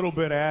have a little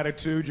bit of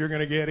attitude, you're going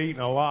to get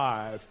eaten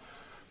alive.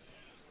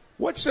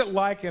 What's it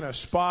like in a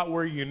spot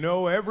where you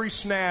know every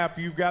snap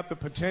you've got the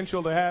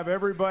potential to have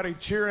everybody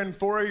cheering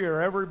for you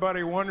or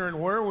everybody wondering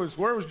where was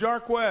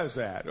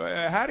Jarquez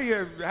at? How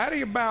do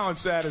you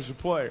balance that as a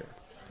player?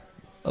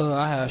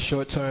 I have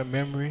short-term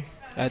memory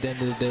at the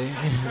end of the day.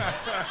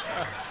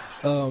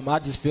 I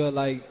just feel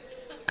like,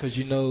 because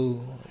you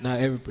know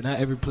not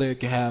every player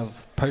can have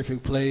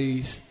perfect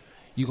plays.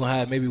 You're gonna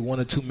have maybe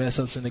 1 or 2 mess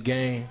ups in the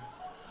game.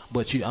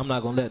 But I'm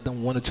not going to let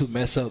them 1 or 2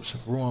 mess-ups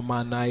ruin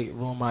my night,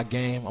 ruin my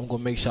game. I'm going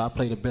to make sure I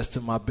play the best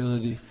of my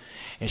ability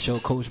and show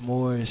Coach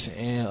Morris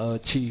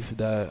and Chief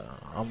that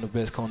I'm the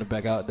best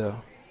cornerback out there.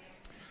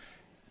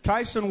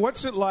 Tyson,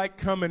 what's it like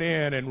coming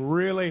in and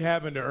really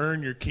having to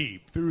earn your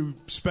keep through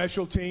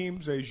special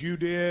teams as you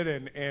did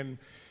and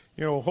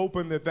you know,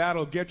 hoping that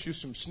that'll get you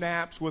some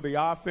snaps with the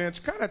offense?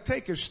 Kind of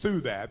take us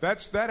through that.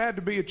 That had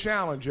to be a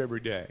challenge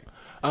every day.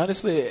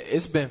 Honestly,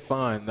 it's been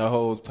fun the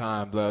whole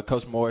time.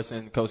 Coach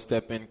Morrison, Coach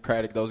Steppen,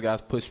 Craddock, those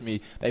guys pushed me.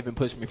 They've been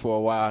pushing me for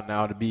a while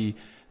now to be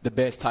the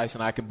best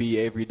Tyson I can be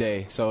every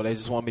day. So they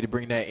just want me to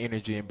bring that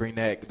energy and bring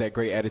that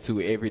great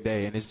attitude every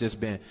day. And it's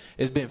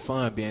been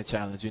fun being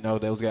challenged. You know,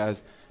 those guys,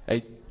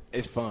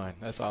 it's fun.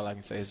 That's all I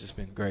can say. It's just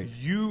been great.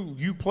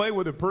 You play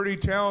with a pretty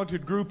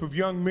talented group of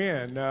young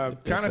men.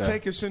 Kind of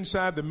take us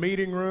inside the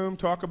meeting room.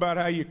 Talk about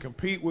how you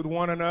compete with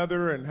one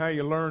another and how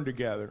you learn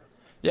together.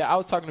 Yeah, I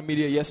was talking to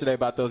media yesterday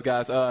about those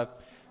guys.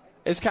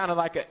 It's kind of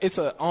like it's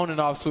an on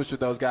and off switch with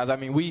those guys. I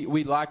mean,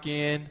 we lock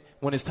in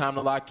when it's time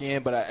to lock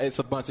in, but it's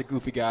a bunch of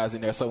goofy guys in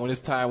there. So when it's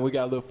time, we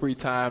got a little free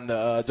time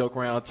to joke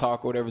around,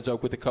 talk, or whatever,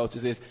 joke with the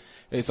coaches.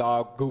 It's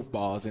all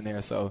goofballs in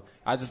there. So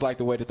I just like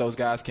the way that those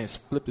guys can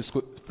flip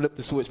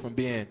the switch from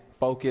being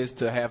focused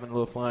to having a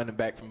little fun and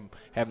back from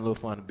having a little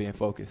fun to being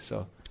focused.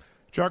 So.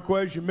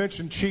 Jarquez, you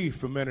mentioned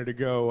Chief a minute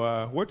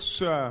ago. What's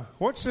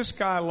this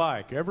guy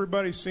like?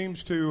 Everybody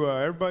seems to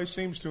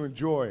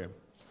enjoy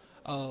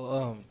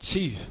him.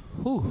 Chief.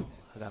 Whew,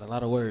 I got a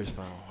lot of words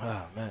for him.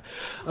 Oh,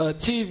 man.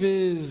 Chief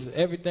is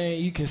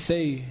everything you can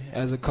say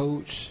as a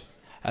coach,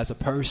 as a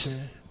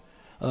person.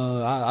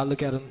 I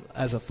look at him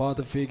as a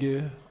father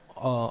figure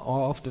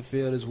off the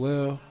field as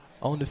well.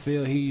 On the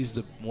field, he's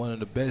one of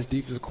the best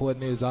defensive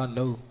coordinators I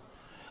know.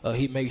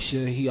 He makes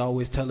sure he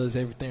always tells us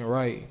everything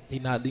right.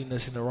 He's not leading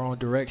us in the wrong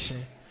direction.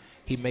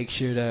 He makes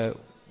sure that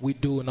we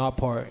doing our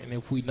part, and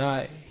if we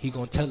not, he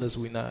going to tell us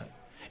we not.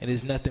 And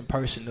it's nothing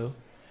personal,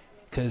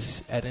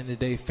 because at the end of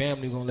the day,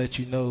 family going to let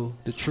you know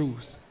the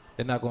truth.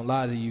 They're not going to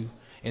lie to you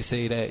and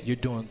say that you're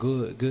doing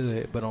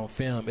good, but on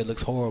film it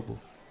looks horrible.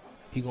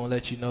 He going to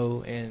let you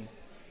know, and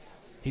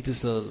he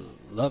just a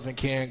loving,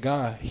 caring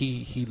guy.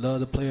 He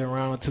love to play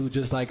around too,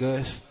 just like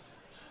us.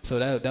 So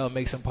that would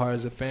make some part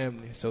of the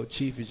family. So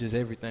Chief is just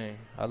everything.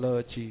 I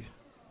love Chief.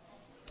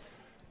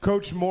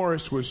 Coach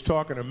Morris was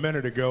talking a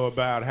minute ago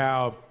about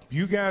how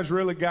you guys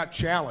really got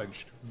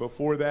challenged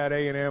before that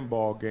A&M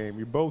ball game.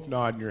 You're both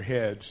nodding your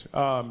heads.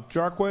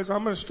 Jarquez,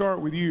 I'm going to start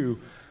with you.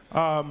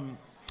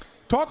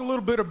 Talk a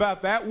little bit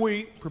about that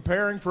week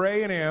preparing for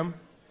A&M,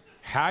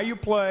 how you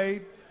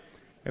played,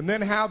 and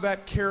then how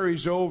that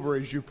carries over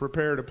as you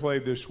prepare to play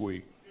this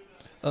week.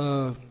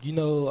 I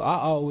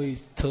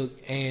always took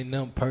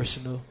A&M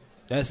personal.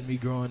 That's me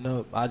growing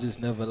up. I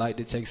just never liked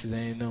the Texas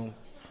A&M.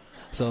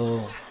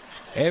 So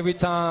every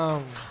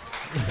time,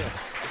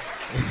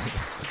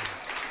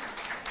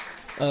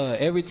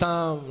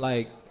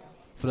 like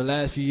for the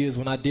last few years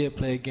when I did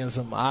play against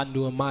them, I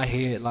knew in my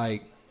head,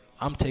 like,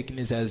 I'm taking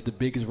this as the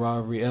biggest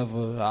rivalry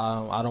ever.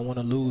 I don't want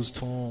to lose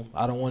to them.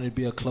 I don't want it to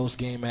be a close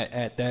game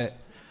at that.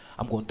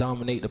 I'm going to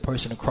dominate the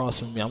person across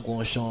from me. I'm going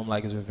to show them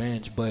like it's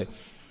revenge. But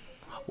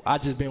I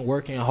just been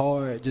working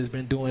hard, just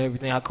been doing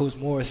everything how Coach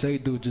Morris say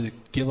do, just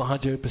give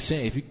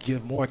 100%. If you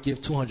give more, give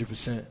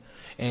 200%.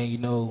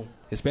 And,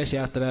 especially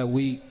after that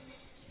week,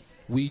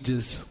 we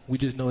just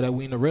know that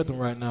we in the rhythm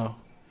right now.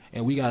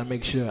 And I got to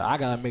make sure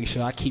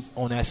I keep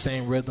on that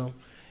same rhythm,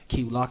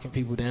 keep locking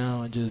people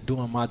down and just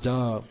doing my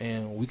job,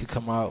 and we could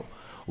come out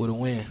with a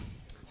win.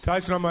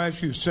 Tyson, I'm going to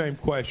ask you the same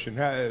question.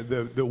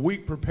 The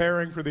week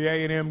preparing for the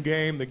A&M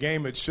game, the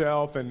game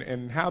itself,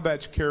 and how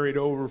that's carried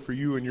over for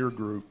you and your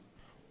group.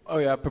 Oh,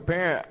 yeah,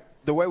 preparing.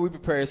 The way we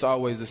prepare is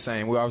always the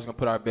same. We're always going to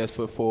put our best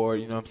foot forward,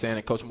 you know what I'm saying?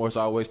 And Coach Morris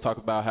always talk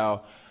about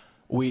how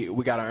we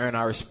got to earn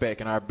our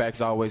respect, and our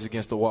back's always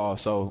against the wall.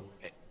 So,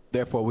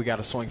 therefore, we got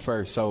to swing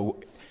first.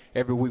 So,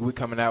 every week we're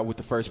coming out with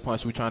the first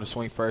punch. We're trying to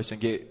swing first and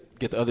get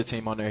the other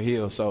team on their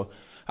heels. So,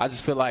 I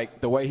just feel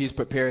like the way he's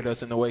prepared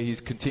us and the way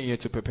he's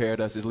continued to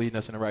prepare us is leading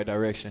us in the right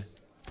direction.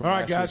 All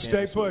right, guys,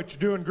 stay put.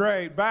 You're doing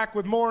great. Back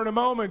with more in a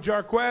moment.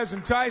 Jarquez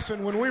and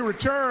Tyson when we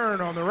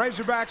return on the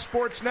Razorback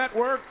Sports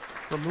Network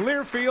from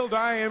Learfield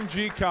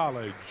IMG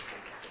College.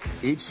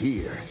 It's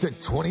here, the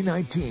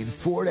 2019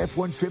 Ford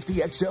F-150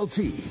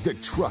 XLT, the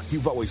truck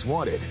you've always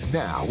wanted,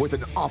 now with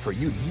an offer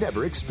you'd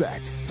never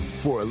expect.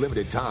 For a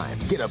limited time,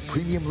 get a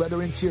premium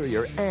leather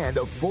interior and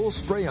a full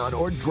spray-on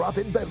or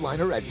drop-in bed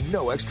liner at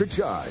no extra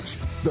charge.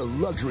 The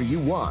luxury you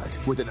want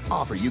with an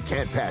offer you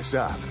can't pass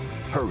up.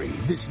 Hurry,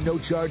 this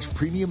no-charge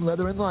premium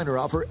leather and liner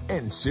offer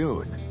ends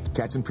soon.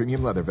 Katzen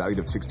Premium Leather valued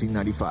at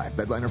 $1,695.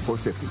 Bedliner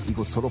 $450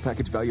 equals total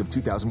package value of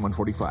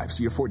 $2,145.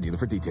 See your Ford dealer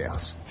for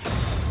details.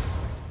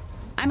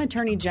 I'm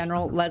Attorney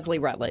General Leslie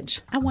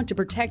Rutledge. I want to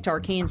protect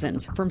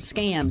Arkansans from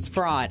scams,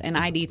 fraud, and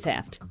ID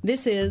theft.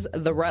 This is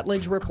the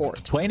Rutledge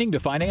Report. Planning to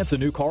finance a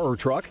new car or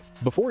truck?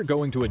 Before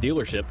going to a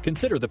dealership,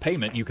 consider the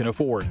payment you can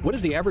afford. What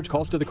is the average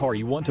cost of the car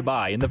you want to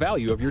buy and the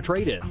value of your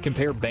trade-in?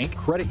 Compare bank,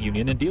 credit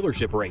union, and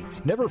dealership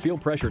rates. Never feel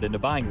pressured into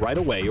buying right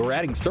away or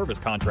adding service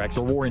contracts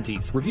or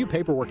warranties. Review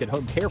paperwork at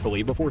home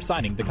carefully before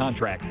signing the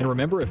contract. And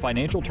remember, if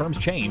financial terms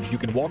change, you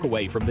can walk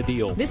away from the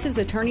deal. This is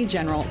Attorney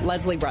General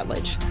Leslie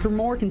Rutledge. For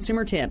more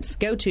consumer tips,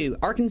 go to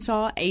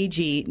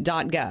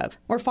arkansasag.gov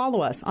or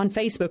follow us on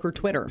Facebook or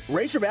Twitter.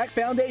 Razorback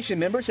Foundation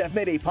members have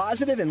made a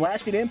positive and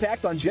lasting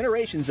impact on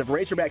generations of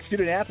Razorback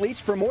student athletes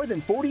for more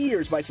than 40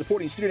 years by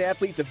supporting student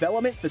athlete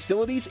development,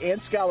 facilities,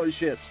 and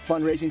scholarships.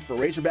 Fundraising for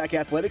Razorback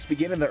athletics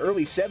began in the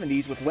early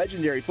 70s with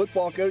legendary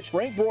football coach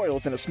Frank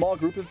Broyles and a small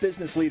group of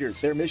business leaders.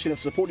 Their mission of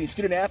supporting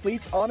student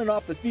athletes on and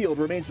off the field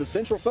remains the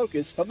central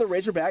focus of the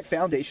Razorback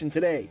Foundation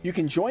today. You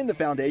can join the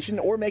foundation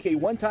or make a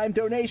one-time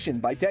donation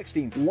by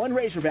texting one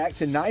Razorback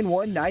to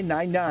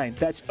 91999.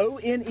 That's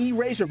ONE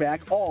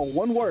Razorback, all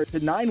one word, to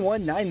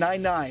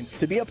 91999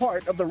 to be a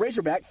part of the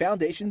Razorback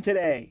Foundation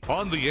today.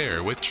 On the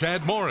Air with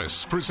Chad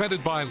Morris, presented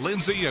by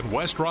Lindsay and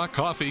West Rock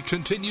Coffee,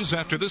 continues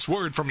after this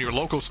word from your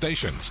local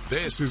stations.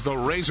 This is the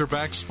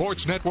Razorback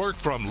Sports Network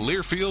from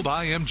Learfield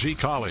IMG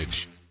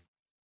College.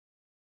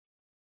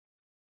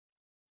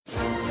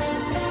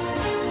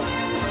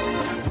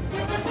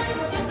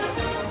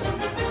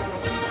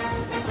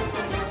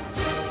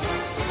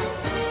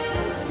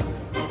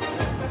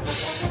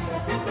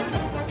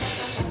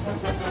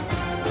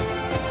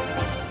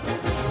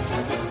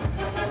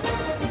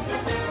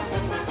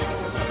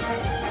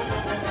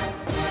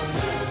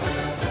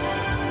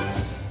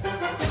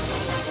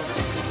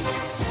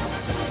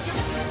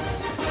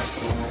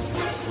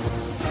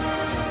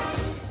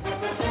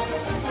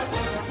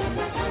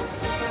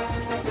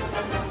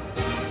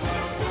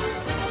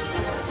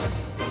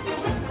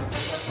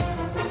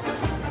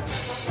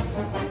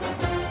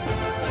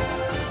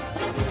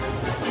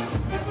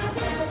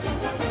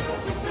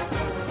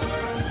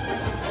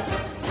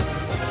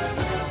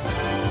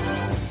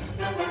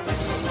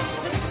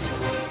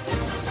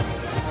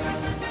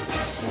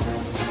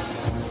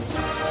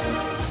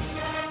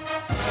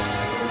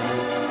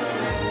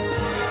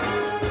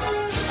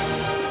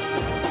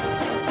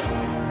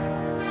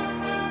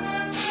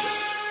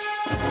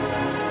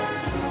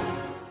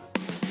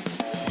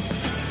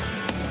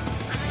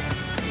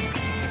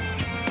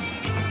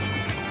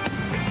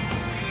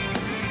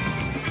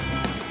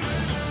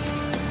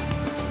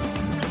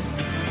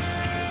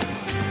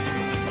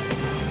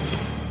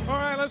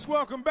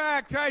 welcome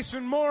back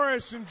Tyson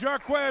Morris and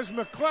Jarquez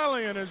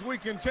McClellion as we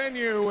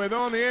continue with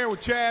On the Air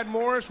with Chad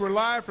Morris. We're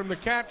live from the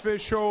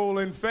Catfish Hole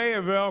in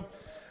Fayetteville.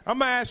 I'm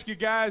going to ask you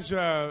guys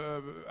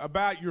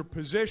about your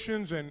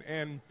positions, and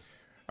I'm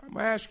going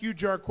to ask you,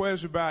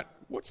 Jarquez, about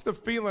what's the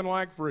feeling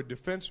like for a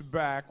defensive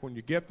back when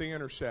you get the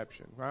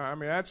interception? I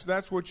mean,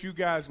 that's what you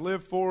guys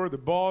live for, the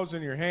ball's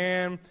in your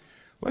hand.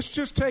 Let's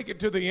just take it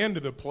to the end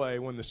of the play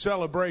when the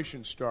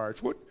celebration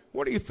starts. What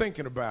are you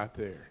thinking about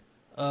there?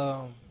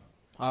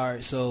 All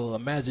right, so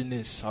imagine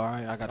this. All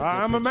right,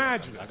 I'm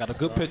imagining. I got a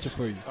good picture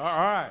for you. All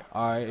right.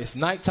 All right, it's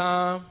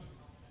nighttime,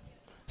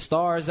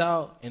 stars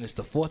out, and it's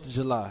the 4th of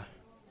July.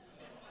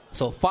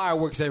 So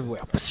fireworks everywhere.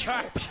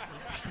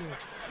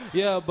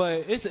 Yeah,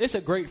 but it's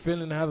a great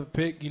feeling to have a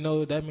pick. You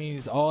know, that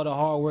means all the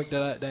hard work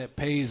that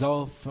pays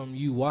off from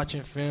you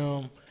watching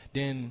film,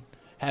 then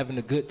having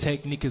a good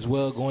technique as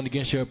well, going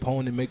against your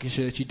opponent, making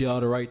sure that you did all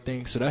the right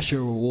things. So that's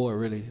your reward,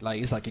 really.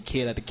 Like, it's like a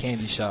kid at the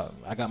candy shop.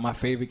 I got my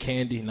favorite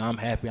candy, now I'm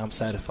happy, I'm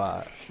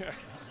satisfied.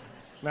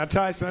 Now,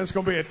 Tyson, that's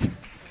going to be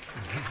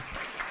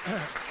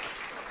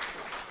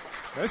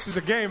this is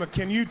a game of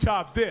can you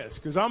top this?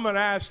 Because I'm going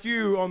to ask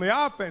you, on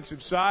the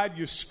offensive side,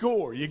 you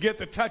score, you get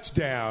the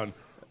touchdown.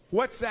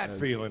 What's that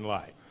feeling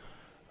like?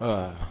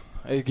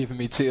 It's giving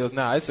me chills.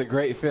 Nah, it's a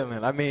great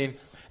feeling. I mean,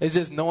 it's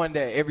just knowing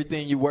that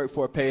everything you work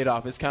for paid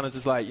off. It's kind of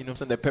just like, you know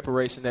what I'm saying, the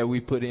preparation that we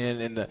put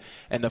in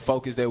and the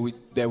focus that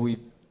we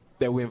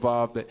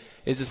involved.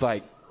 It's just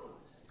like,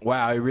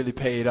 wow, it really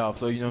paid off.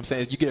 So, you know what I'm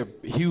saying, you get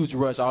a huge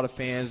rush, all the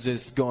fans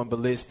just going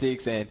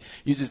ballistics, and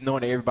you just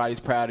knowing that everybody's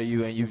proud of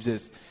you, and you've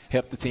just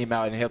helped the team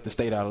out and helped the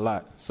state out a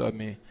lot. So, I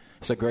mean,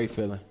 it's a great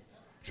feeling.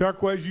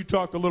 Jarquez, you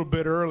talked a little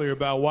bit earlier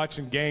about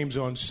watching games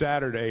on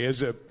Saturday.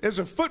 As a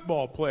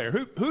football player,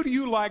 who do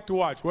you like to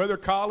watch, whether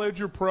college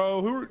or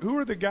pro? Who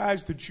are the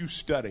guys that you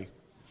study?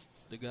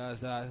 The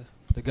guys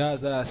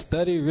that I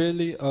study,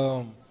 really,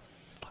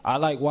 I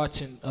like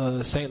watching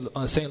St.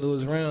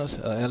 Louis Rams,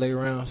 LA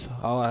Rams.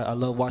 I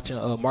love watching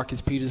Marcus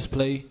Peters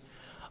play.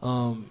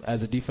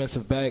 As a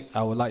defensive back,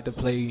 I would like to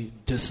play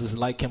just as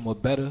like him or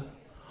better.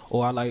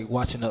 Or I like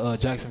watching the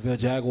Jacksonville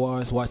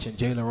Jaguars, watching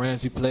Jalen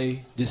Ramsey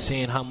play, just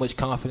seeing how much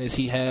confidence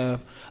he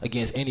have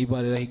against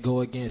anybody that he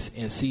go against,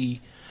 and see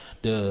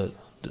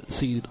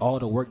all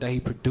the work that he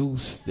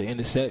produced, the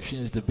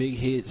interceptions, the big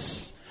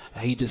hits.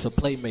 He just a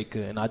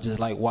playmaker, and I just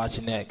like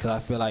watching that because I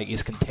feel like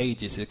it's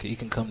contagious. It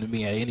can come to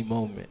me at any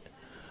moment.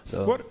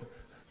 So,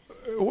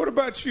 what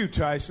about you,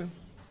 Tyson?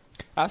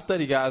 I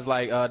study guys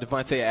like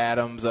Devontae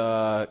Adams,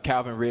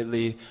 Calvin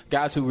Ridley,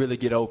 guys who really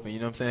get open. You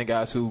know what I'm saying?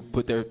 Guys who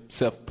put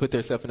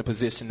themselves in a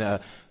position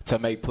to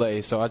make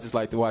plays. So I just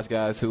like to watch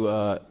guys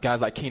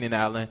like Keenan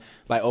Allen,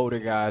 like older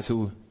guys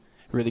who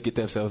really get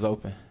themselves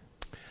open.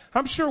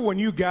 I'm sure when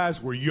you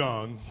guys were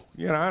young,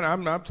 you know,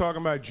 I'm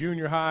talking about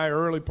junior high,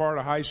 early part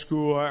of high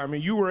school. I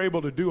mean, you were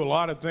able to do a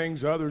lot of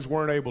things others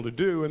weren't able to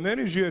do. And then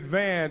as you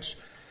advance,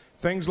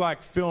 things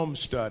like film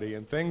study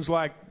and things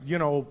like, you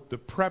know, the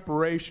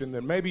preparation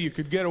that maybe you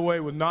could get away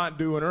with not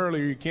doing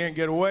earlier, you can't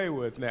get away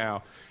with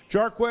now.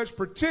 Jarquez,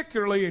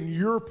 particularly in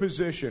your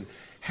position,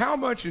 how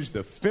much is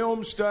the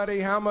film study?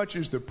 How much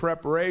is the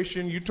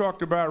preparation? You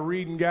talked about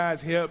reading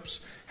guys'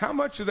 hips. How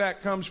much of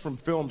that comes from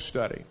film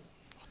study?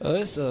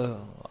 It's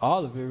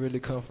all of it really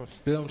comes from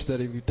film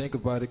study if you think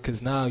about it,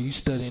 because now you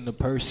studying the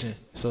person.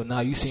 So now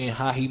you seeing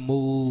how he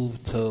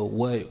moved to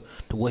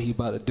what he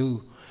about to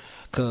do.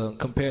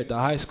 Compared to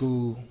high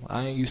school,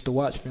 I ain't used to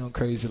watch film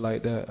crazy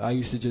like that. I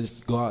used to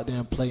just go out there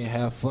and play and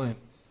have fun.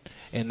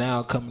 And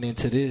now coming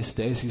into the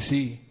SEC,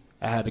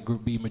 I had to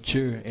be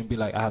mature and be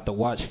like, I have to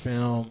watch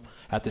film,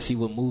 I have to see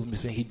what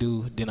movements that he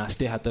do. Then I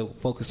still have to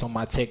focus on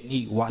my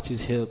technique, watch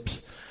his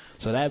hips.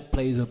 So that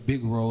plays a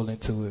big role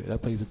into it.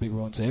 That plays a big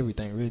role into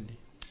everything, really.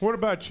 What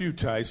about you,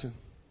 Tyson?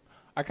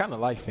 I kind of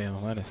like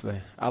film, honestly.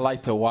 I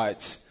like to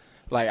watch.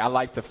 Like, I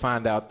like to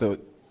find out the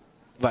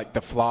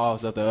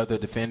flaws of the other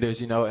defenders,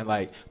 you know, and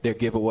like their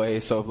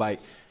giveaways. So like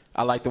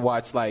I like to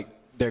watch like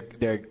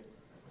their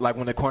like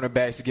when the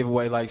cornerbacks give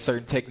away like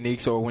certain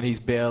techniques, or when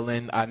he's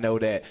bailing, I know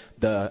that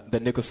the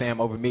nickel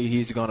Sam over me,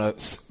 he's gonna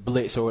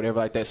blitz or whatever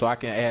like that. So I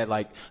can add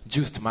like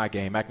juice to my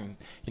game. I can,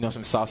 you know,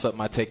 sauce up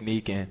my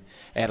technique and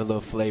add a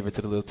little flavor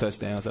to the little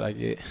touchdowns that I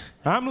get.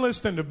 I'm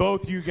listening to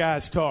both you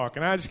guys talk,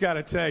 and I just got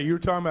to tell you, you were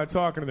talking about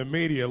talking to the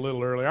media a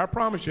little earlier. I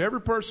promise you,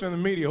 every person in the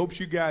media hopes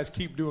you guys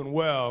keep doing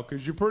well,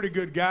 because you're pretty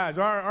good guys.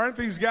 Aren't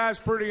these guys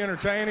pretty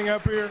entertaining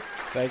up here?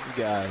 Thank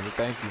you, guys.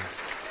 Thank you.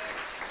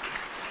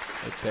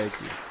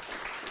 Thank you.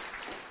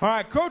 All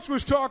right, Coach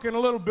was talking a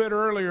little bit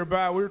earlier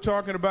we were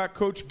talking about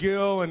Coach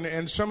Gill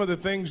and some of the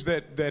things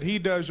that he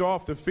does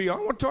off the field.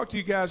 I want to talk to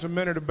you guys a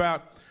minute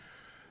about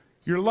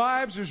your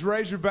lives as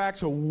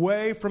Razorbacks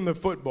away from the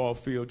football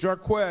field.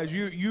 Jarquez,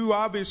 you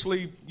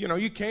obviously, you know,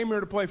 you came here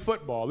to play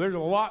football. There's a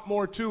lot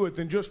more to it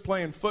than just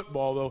playing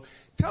football, though.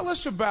 Tell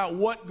us about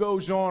what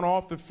goes on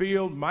off the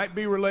field. Might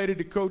be related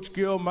to Coach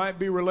Gill, might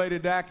be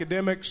related to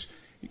academics.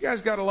 You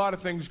guys got a lot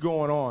of things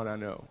going on, I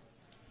know.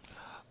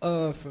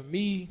 For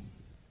me,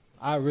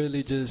 I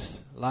really just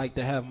like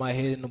to have my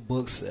head in the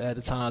books at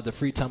the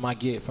free time I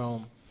get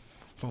from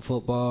from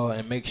football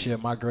and make sure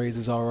my grades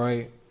is all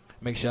right,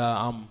 make sure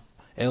I'm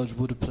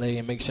eligible to play,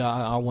 and make sure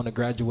I want to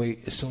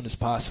graduate as soon as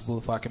possible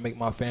if I can make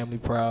my family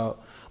proud.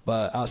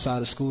 But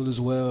outside of school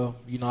as well,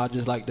 I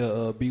just like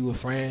to be with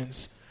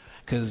friends,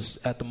 because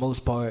at the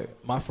most part,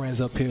 my friends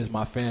up here is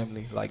my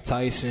family, like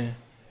Tyson,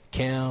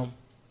 Cam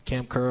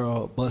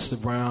Curl, Buster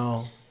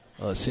Brown,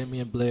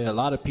 Simeon Blair, a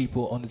lot of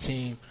people on the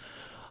team.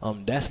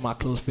 That's my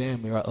close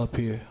family right up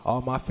here.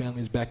 All my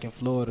family is back in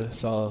Florida,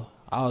 so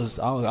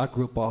I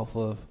grew up off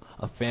of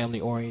a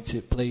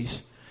family-oriented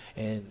place,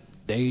 and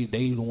they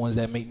the ones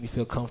that make me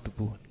feel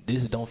comfortable.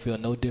 This don't feel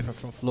no different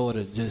from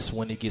Florida, just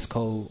when it gets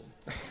cold.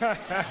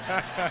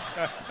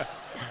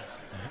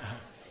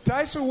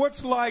 Tyson,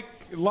 what's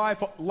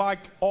life like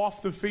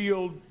off the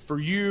field for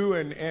you,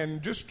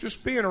 and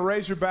just being a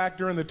Razorback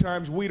during the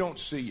times we don't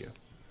see you?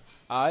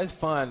 It's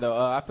fun,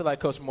 though. I feel like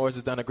Coach Morris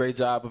has done a great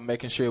job of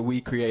making sure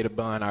we create a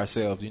bond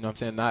ourselves. You know what I'm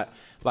saying? Not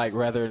like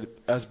rather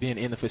us being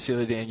in the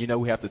facility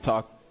and, we have to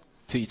talk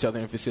to each other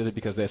in the facility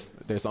because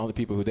there's the only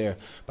people who are there.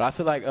 But I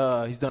feel like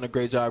he's done a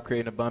great job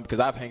creating a bond, because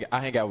I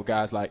hang out with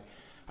guys like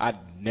I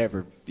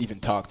never even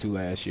talked to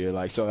last year.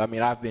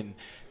 I've been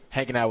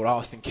hanging out with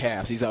Austin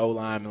Capps. He's an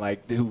O-lineman,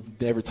 who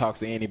never talks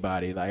to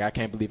anybody. I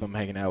can't believe I'm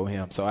hanging out with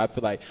him. So I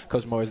feel like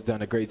Coach Morris has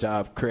done a great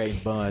job creating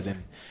bonds,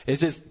 and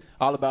it's just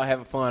all about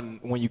having fun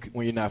when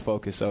you're not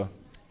focused. So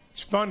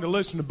it's fun to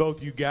listen to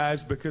both you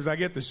guys, because I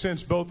get the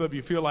sense both of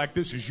you feel like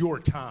this is your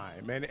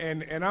time.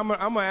 And I'm going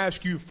to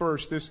ask you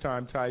first this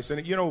time,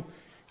 Tyson.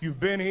 You've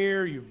been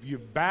here,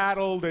 you've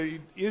battled.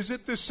 Is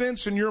it the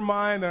sense in your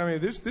mind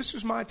that, this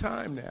is my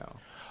time now?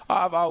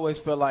 I've always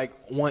felt like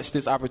once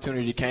this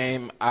opportunity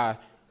came, I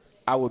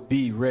would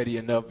be ready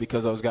enough,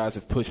 because those guys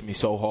have pushed me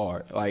so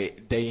hard,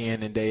 day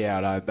in and day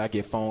out. I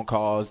get phone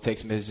calls,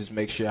 text messages,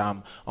 make sure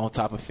I'm on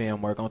top of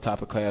film work, on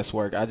top of class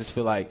work. I just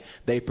feel like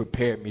they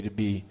prepared me to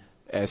be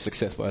as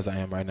successful as I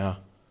am right now.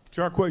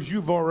 Jarquez,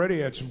 you've already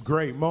had some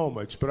great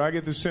moments, but I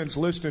get the sense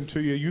listening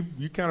to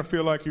you kind of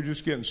feel like you're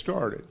just getting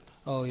started.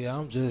 Oh, yeah,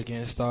 I'm just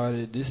getting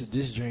started.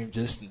 This dream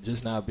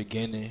just now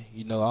beginning.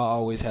 I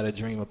always had a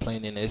dream of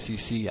playing in the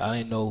SEC. I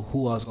didn't know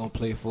who I was going to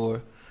play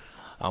for.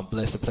 I'm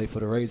blessed to play for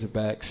the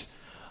Razorbacks.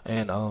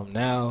 And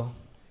now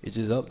it's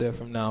just up there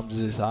from now.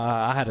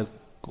 I had a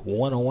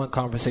one-on-one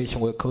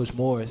conversation with Coach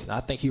Morris.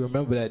 I think he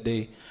remembered that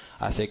day.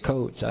 I said,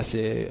 Coach,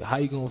 how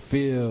you going to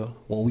feel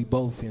when we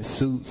both in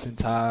suits and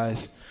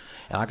ties,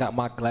 and I got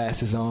my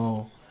glasses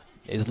on?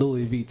 It's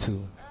Louis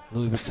Vuitton.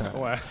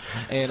 Wow.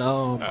 And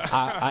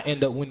I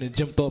end up winning the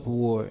Jim Thorpe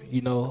Award.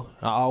 I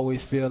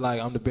always feel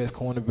like I'm the best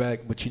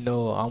cornerback, but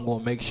I'm going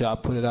to make sure I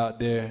put it out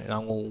there, and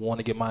I'm going to want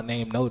to get my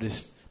name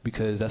noticed,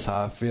 because that's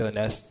how I feel, and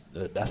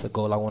that's a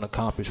goal I want to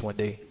accomplish one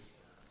day.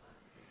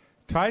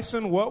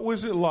 Tyson, what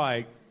was it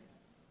like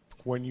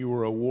when you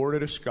were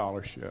awarded a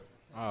scholarship?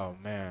 Oh,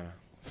 man.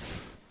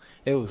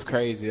 It was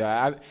crazy.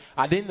 I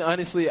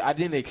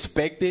didn't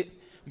expect it,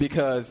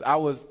 because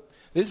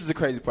this is the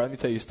crazy part. Let me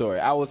tell you a story.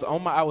 I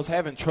was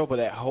having trouble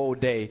that whole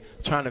day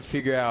trying to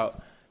figure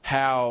out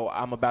how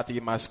I'm about to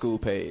get my school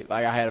paid.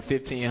 I had a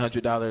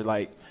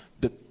 $1,500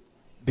 the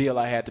bill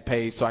I had to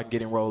pay so I could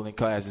get enrolled in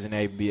classes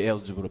and be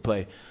eligible to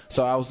play.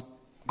 So I was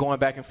going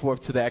back and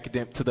forth to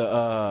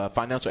the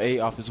financial aid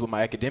office with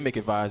my academic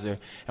advisor,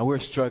 and we're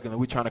struggling.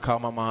 We're trying to call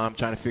my mom,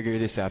 trying to figure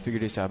this out,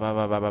 blah,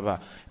 blah, blah, blah, blah.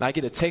 And I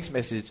get a text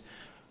message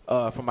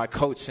from my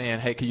coach saying,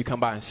 hey, can you come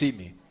by and see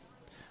me?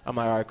 I'm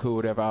like, all right, cool,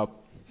 whatever.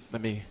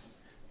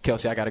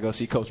 Kelsey, I got to go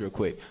see Coach real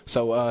quick.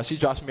 So she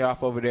drops me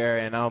off over there,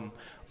 and I'm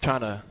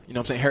trying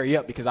to, hurry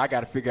up, because I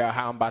got to figure out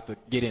how I'm about to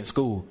get in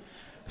school.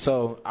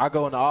 So I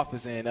go in the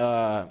office, and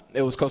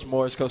it was Coach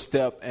Morris, Coach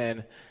Stepp,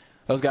 and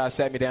those guys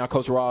sat me down,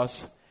 Coach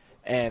Ross,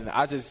 and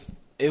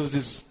it was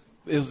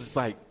just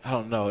like, I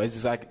don't know, it's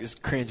just like, it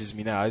cringes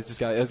me now. It's just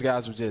those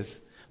guys were just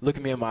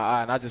looking me in my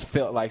eye, and I just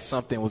felt like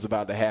something was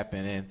about to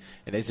happen, and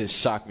it just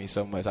shocked me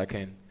so much.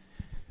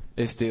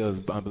 It still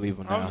is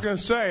unbelievable now. I was going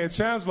to say, it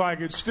sounds like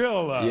it's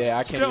still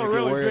I can't even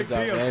really get words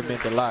out. It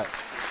meant a lot.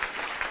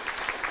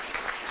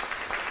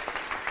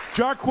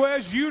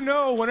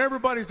 Jarquez, when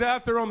everybody's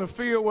out there on the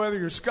field, whether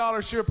you're a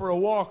scholarship or a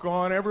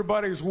walk-on,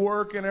 everybody's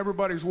working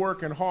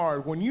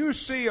hard. When you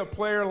see a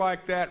player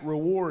like that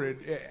rewarded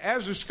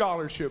as a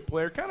scholarship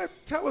player, kind of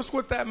tell us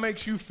what that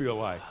makes you feel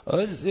like.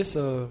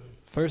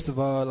 First of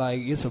all,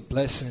 it's a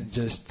blessing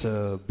just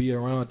to be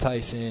around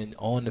Tyson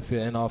on the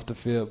field and off the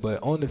field.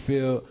 But on the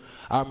field,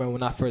 I remember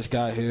when I first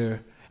got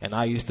here, and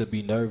I used to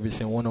be nervous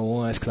in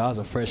one-on-ones because I was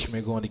a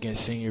freshman going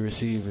against senior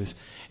receivers.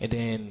 And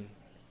then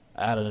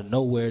out of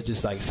nowhere,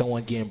 just like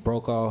someone getting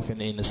broke off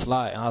in the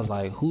slot. And I was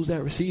like, who's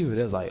that receiver?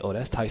 They was like, oh,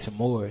 that's Tyson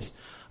Morris.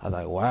 I was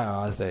like,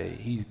 wow. I was like,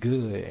 he's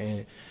good.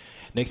 And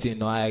next thing you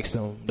know, I asked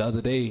him not the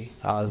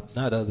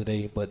other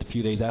day, but a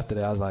few days after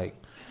that, I was like,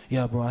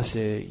 yeah, bro, I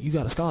said, you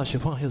got a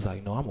scholarship, huh? He was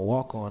like, no, I'm a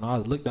walk-on. I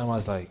looked at him, I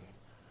was like,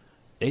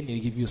 they need to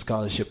give you a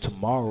scholarship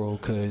tomorrow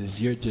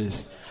because you're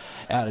just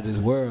out of this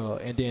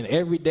world. And then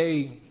every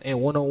day in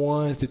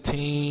one-on-ones, the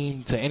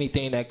team, to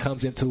anything that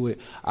comes into it,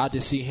 I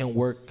just see him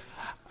work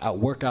I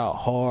work out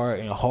hard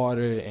and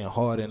harder and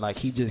harder, and like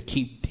he just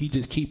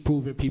keep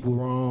proving people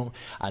wrong.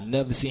 I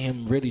never see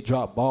him really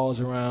drop balls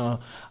around.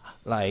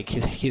 Like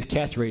his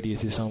catch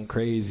radius is something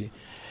crazy,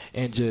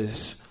 and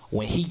just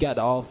when he got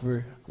the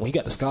offer, when he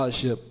got the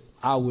scholarship,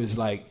 I was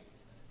like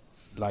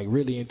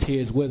really in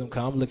tears with him,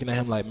 because I'm looking at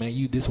him like, man,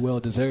 you this well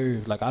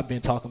deserved. Like, I've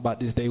been talking about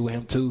this day with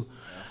him too.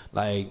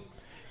 Like,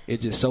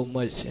 it's just so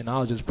much, and I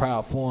was just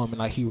proud for him, and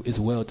like it's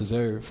well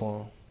deserved for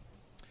him.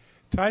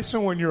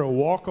 Tyson, when you're a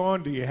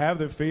walk-on, do you have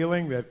the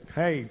feeling that,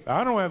 hey,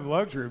 I don't have the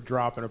luxury of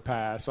dropping a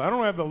pass. I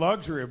don't have the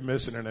luxury of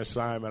missing an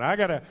assignment. I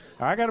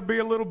gotta be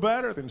a little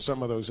better than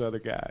some of those other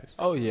guys.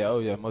 Oh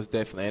yeah, most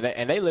definitely.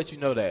 And they let you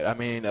know that. I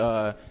mean,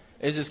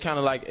 it's just kind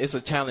of like it's a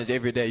challenge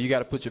every day. You got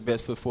to put your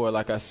best foot forward.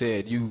 Like I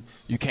said, you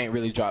can't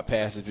really drop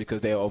passes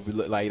because they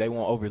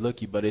won't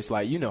overlook you. But it's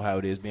like, you know how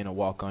it is being a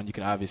walk-on. You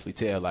can obviously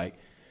tell, like,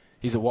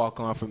 he's a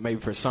walk-on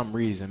for some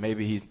reason.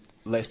 Maybe he's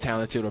less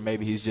talented, or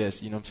maybe he's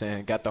just,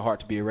 got the heart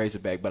to be a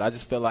Razorback. But I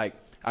just feel like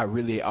I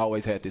really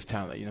always had this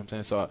talent, you know what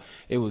I'm saying? So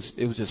it was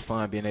just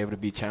fun being able to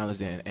be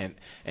challenged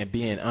and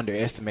being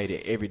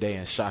underestimated every day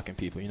and shocking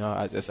people.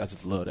 I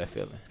just love that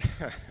feeling.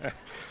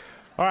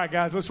 All right,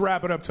 guys, let's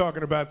wrap it up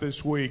talking about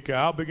this week.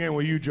 I'll begin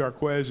with you,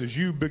 Jarquez, as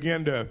you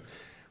begin to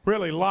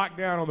really lock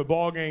down on the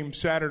ball game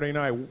Saturday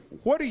night.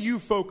 What do you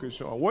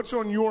focus on? What's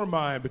on your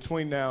mind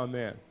between now and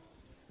then?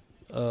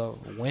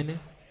 Winning.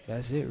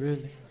 That's it,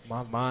 really.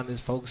 My mind is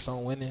focused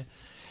on winning.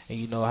 And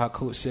you know how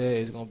Coach said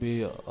it's going to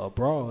be a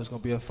brawl. It's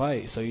going to be a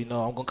fight. So, I'm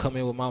going to come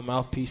in with my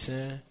mouthpiece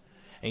in.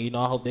 And,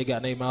 I hope they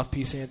got their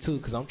mouthpiece in, too,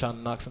 because I'm trying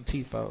to knock some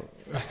teeth out.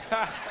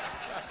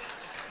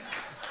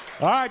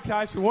 All right,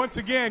 Tyson, once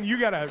again, you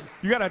got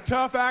a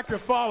tough act to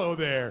follow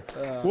there.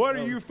 What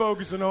are you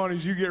focusing on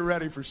as you get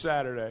ready for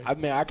Saturday? I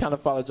mean, I kind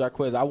of follow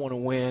Jarquez. I want to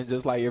win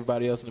just like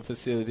everybody else in the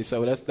facility.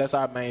 So that's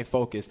our main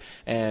focus.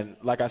 And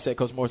like I said,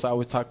 Coach Morris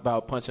always talked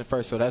about punching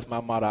first. So that's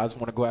my motto. I just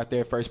want to go out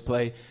there, first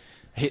play,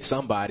 hit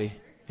somebody.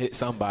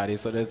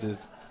 So that's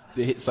just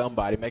hit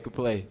somebody, make a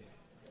play.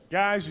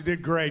 Guys, you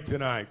did great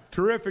tonight.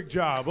 Terrific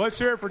job. Let's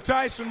hear it for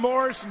Tyson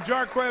Morris and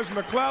Jarquez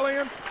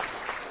McClellion.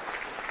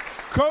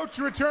 Coach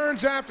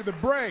returns after the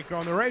break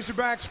on the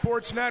Razorback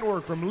Sports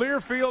Network from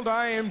Learfield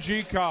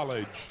IMG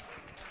College.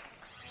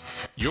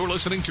 You're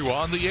listening to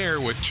On the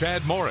Air with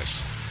Chad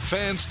Morris.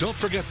 Fans, don't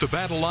forget the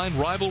Battle Line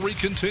rivalry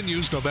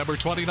continues November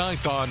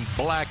 29th on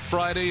Black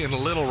Friday in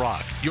Little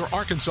Rock. Your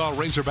Arkansas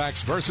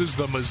Razorbacks versus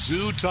the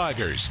Mizzou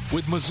Tigers.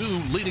 With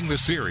Mizzou leading the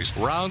series,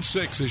 round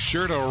 6 is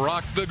sure to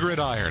rock the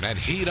gridiron and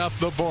heat up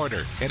the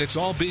border. And it's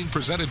all being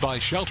presented by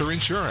Shelter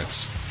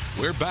Insurance.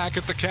 We're back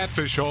at the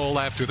Catfish Hole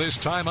after this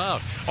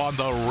timeout on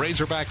the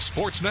Razorback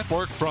Sports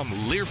Network from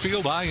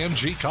Learfield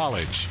IMG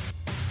College.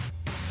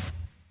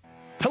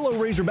 Hello,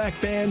 Razorback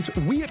fans.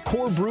 We at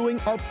Core Brewing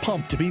are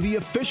pumped to be the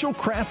official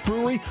craft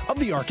brewery of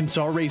the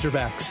Arkansas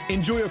Razorbacks.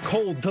 Enjoy a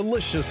cold,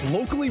 delicious,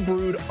 locally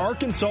brewed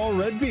Arkansas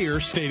red beer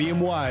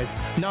stadium-wide.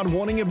 Not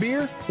wanting a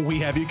beer? We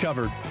have you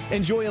covered.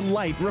 Enjoy a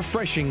light,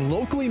 refreshing,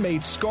 locally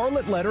made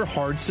Scarlet Letter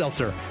hard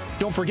seltzer.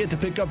 Don't forget to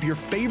pick up your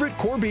favorite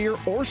Core beer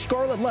or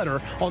Scarlet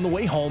Letter on the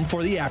way home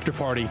for the after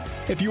party.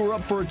 If you are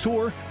up for a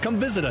tour, come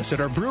visit us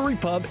at our brewery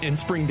pub in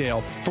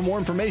Springdale. For more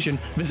information,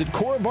 visit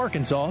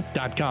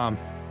coreofarkansas.com.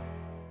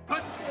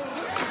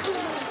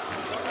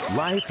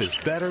 Life is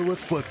better with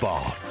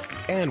football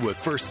and with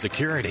First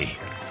Security.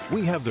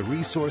 We have the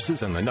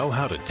resources and the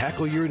know-how to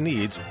tackle your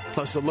needs,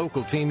 plus a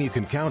local team you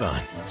can count on.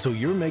 So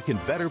you're making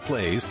better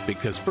plays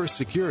because First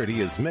Security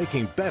is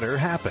making better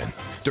happen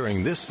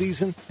during this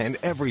season and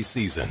every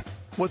season.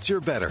 What's your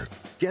better?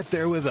 Get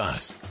there with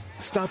us.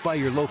 Stop by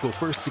your local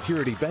First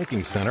Security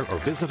Banking Center or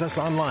visit us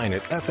online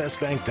at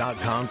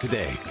fsbank.com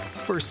today.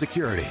 First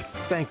Security.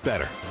 Bank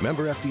better.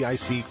 Member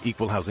FDIC,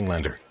 Equal Housing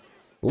Lender.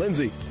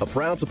 Lindsay, a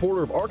proud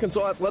supporter of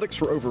Arkansas athletics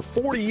for over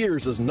 40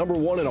 years, is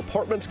 #1 in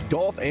apartments,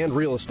 golf, and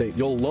real estate.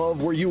 You'll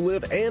love where you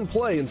live and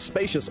play in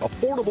spacious,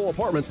 affordable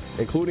apartments,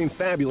 including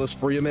fabulous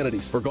free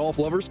amenities. For golf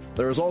lovers,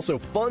 there is also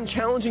fun,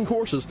 challenging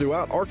courses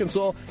throughout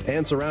Arkansas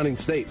and surrounding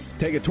states.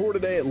 Take a tour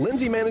today at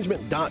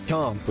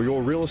lindsaymanagement.com. For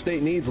your real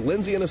estate needs,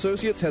 Lindsay &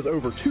 Associates has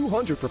over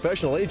 200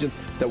 professional agents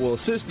that will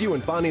assist you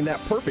in finding that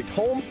perfect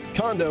home,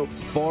 condo,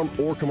 farm,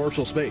 or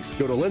commercial space.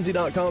 Go to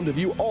lindsay.com to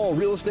view all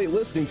real estate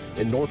listings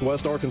in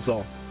Northwest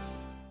Arkansas.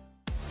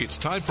 It's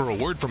time for a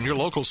word from your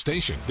local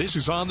station. This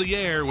is On the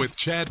Air with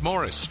Chad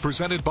Morris,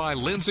 presented by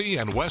Lindsay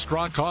and West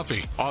Rock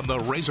Coffee on the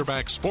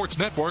Razorback Sports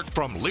Network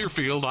from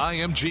Learfield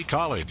IMG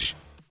College.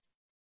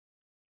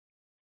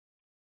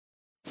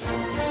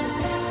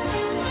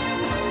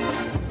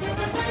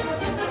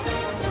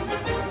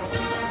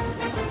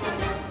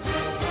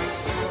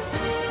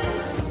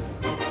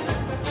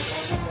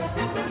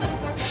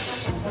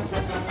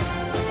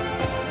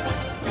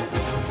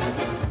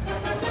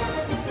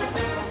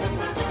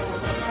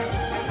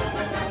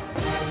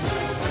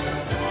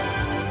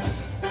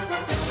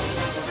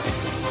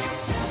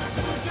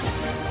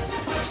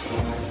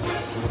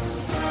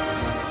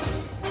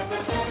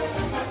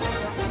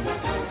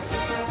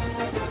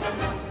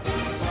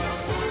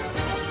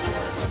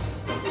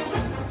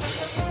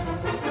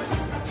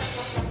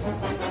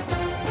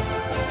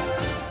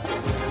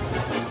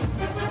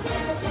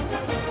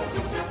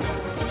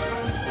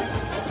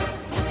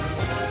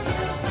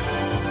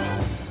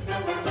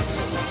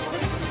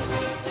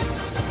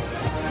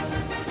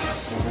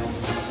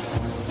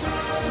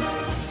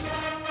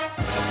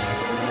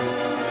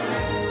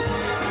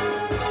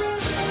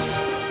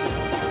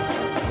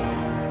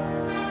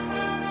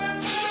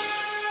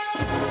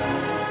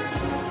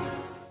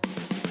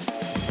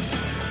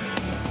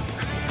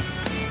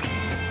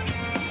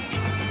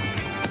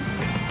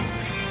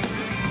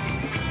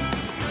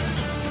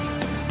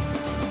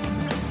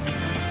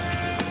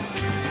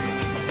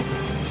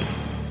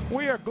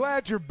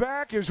 glad you're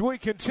back as we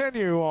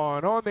continue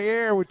on the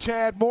air with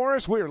Chad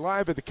Morris. We are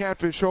live at the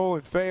Catfish Hole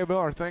in Fayetteville.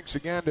 Our thanks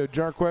again to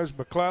Jarquez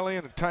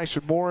McClellan and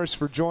Tyson Morris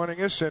for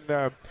joining us.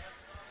 And,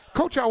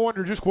 Coach, I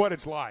wonder just what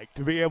it's like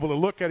to be able to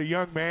look at a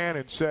young man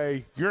and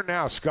say, you're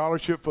now a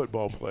scholarship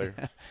football player.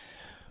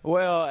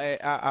 Well,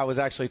 I was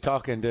actually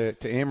talking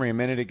to Emory a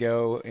minute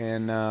ago,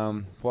 and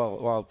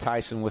while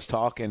Tyson was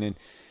talking, and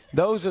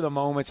those are the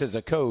moments as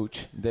a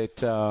coach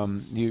that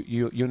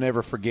you'll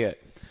never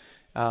forget.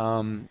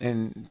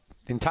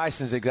 And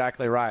Tyson's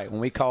exactly right. When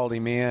we called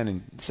him in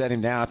and set him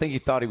down, I think he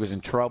thought he was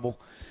in trouble.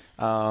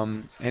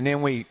 And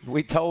then we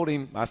told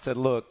him, I said,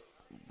 look,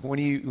 when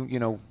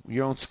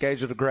you're on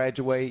schedule to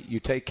graduate, you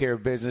take care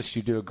of business,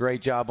 you do a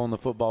great job on the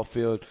football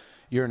field,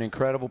 you're an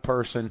incredible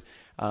person,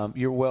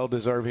 you're well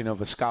deserving of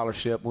a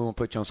scholarship. We want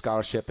to put you on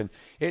scholarship. And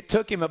it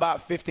took him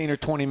about 15 or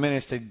 20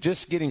 minutes to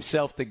just get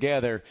himself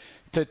together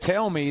to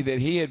tell me that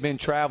he had been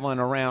traveling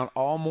around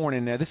all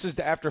morning. Now, this was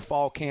after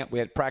fall camp. We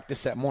had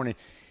practice that morning.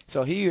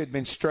 So he had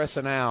been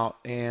stressing out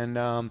and,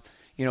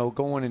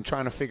 going and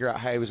trying to figure out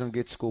how he was going to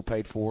get school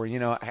paid for.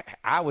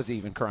 I was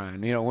even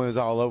crying, when it was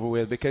all over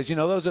with because,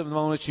 those are the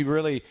moments you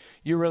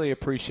really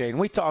appreciate. And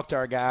we talked to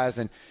our guys,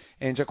 and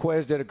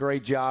Jarquez did a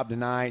great job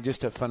tonight,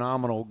 just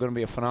going to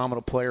be a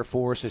phenomenal player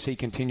for us as he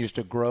continues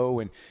to grow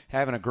and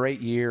having a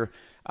great year.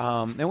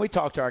 And we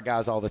talk to our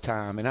guys all the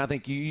time. And I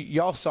think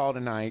y'all saw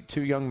tonight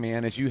two young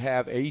men, as you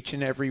have each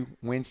and every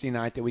Wednesday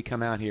night that we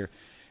come out here.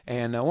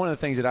 And one of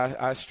the things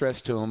that I stress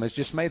to them is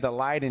just may the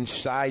light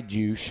inside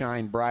you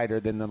shine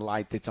brighter than the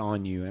light that's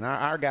on you. And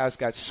our guys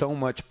got so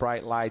much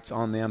bright lights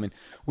on them, and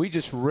we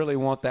just really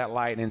want that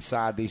light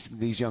inside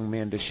these young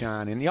men to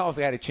shine. And y'all have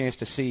had a chance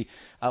to see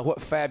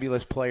what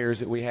fabulous players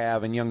that we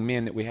have and young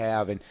men that we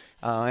have. And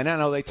I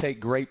know they take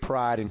great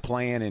pride in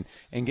playing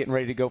and getting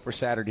ready to go for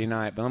Saturday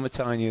night. But I'm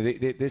telling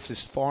you, this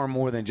is far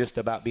more than just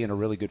about being a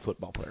really good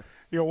football player.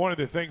 One of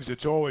the things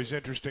that's always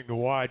interesting to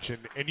watch,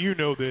 and you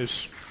know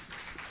this.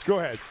 Go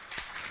ahead,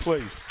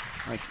 please.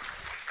 Thank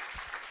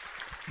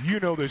you. You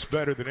know this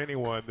better than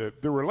anyone.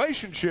 The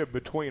relationship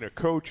between a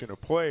coach and a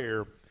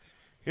player,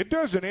 it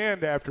doesn't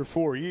end after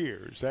 4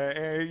 years.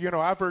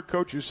 I've heard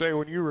coaches say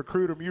when you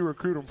recruit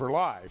them for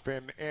life.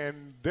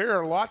 And there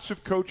are lots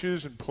of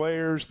coaches and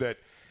players that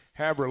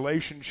have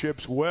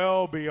relationships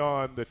well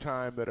beyond the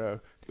time that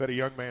a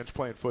young man's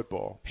playing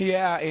football.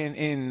 Yeah,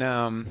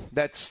 and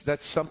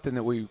that's something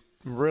that we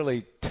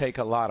really take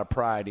a lot of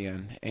pride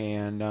in,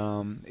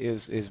 and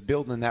is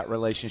building that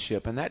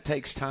relationship, and that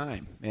takes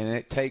time, and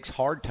it takes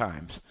hard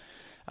times,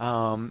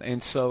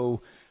 and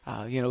so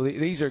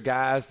these are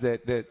guys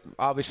that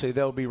obviously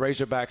they'll be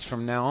Razorbacks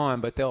from now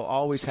on, but they'll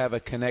always have a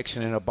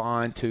connection and a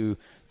bond to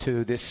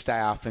this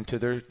staff and to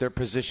their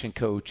position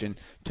coach and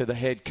to the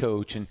head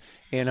coach, and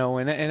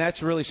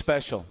that's really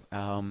special.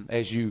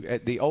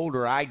 The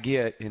older I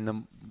get,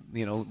 and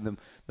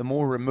the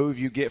more removed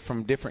you get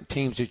from different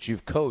teams that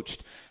you've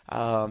coached,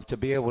 to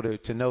be able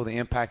to know the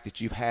impact that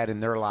you've had in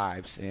their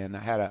lives. And I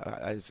had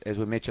as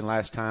we mentioned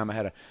last time, I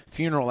had a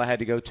funeral I had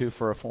to go to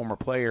for a former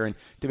player, and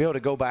to be able to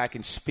go back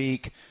and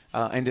speak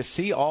and to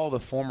see all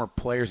the former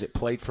players that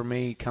played for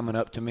me coming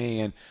up to me,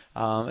 and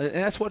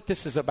that's what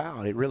this is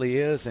about. It really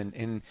is.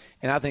 And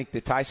I think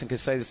that Tyson could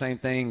say the same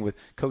thing with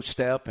Coach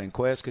Stepp, and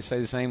Quest could say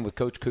the same with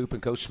Coach Coop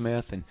and Coach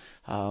Smith, and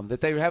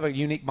that they have a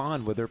unique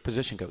bond with their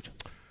position coach.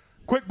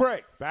 Quick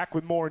break. Back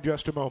with more in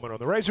just a moment on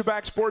the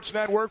Razorback Sports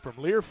Network from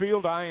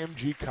Learfield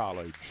IMG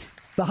College.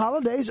 The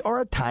holidays are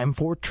a time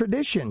for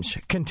traditions.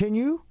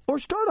 Continue or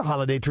start a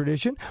holiday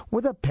tradition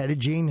with a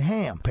Petit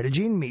ham.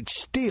 Petit Meat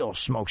still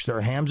smokes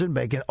their hams and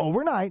bacon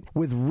overnight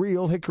with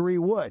real hickory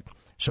wood.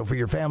 So for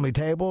your family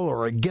table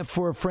or a gift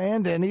for a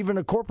friend and even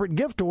a corporate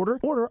gift order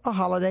a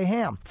holiday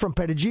ham from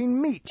Petit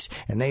Meats.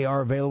 And they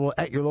are available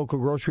at your local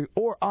grocery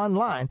or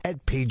online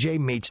at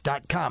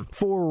pjmeats.com.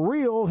 For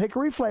real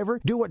hickory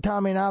flavor, do what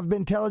Tommy and I have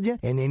been telling you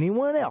and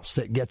anyone else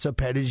that gets a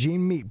Petit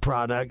Meat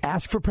product.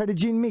 Ask for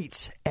Petit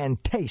Meats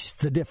and taste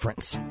the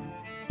difference.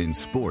 In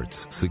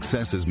sports,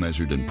 success is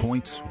measured in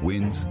points,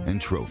 wins, and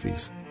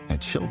trophies.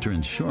 At Shelter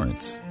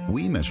Insurance,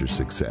 we measure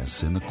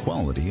success in the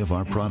quality of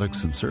our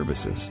products and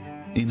services,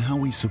 in how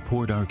we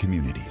support our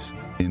communities,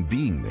 in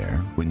being there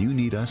when you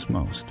need us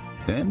most,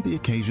 and the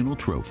occasional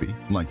trophy,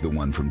 like the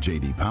one from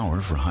J.D. Power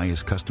for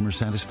highest customer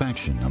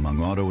satisfaction among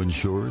auto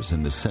insurers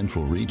in the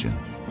Central Region.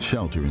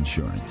 Shelter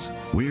Insurance.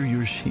 We're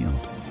your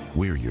shield.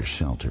 We're your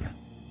shelter.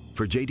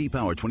 For J.D.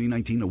 Power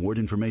 2019 award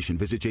information,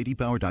 visit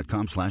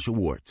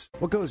jdpower.com/awards.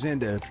 What goes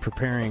into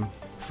preparing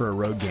for a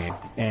road game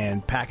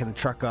and packing the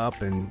truck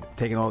up and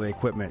taking all the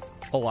equipment?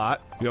 A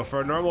lot.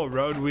 For a normal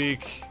road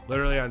week,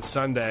 literally on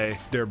Sunday,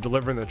 they're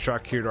delivering the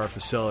truck here to our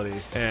facility,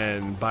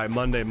 and by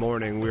Monday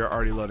morning, we are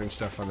already loading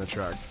stuff on the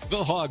truck.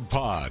 The Hog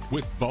Pod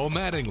with Bo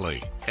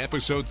Mattingly.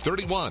 Episode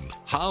 31,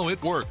 How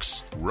It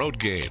Works. Road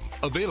Game.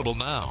 Available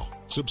now.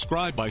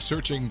 Subscribe by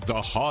searching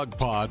The Hog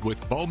Pod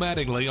with Bo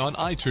Mattingly on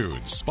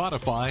iTunes,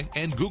 Spotify,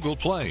 and Google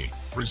Play.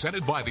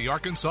 Presented by the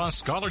Arkansas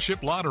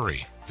Scholarship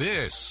Lottery.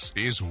 This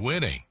is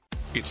winning.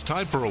 It's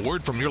time for a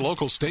word from your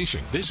local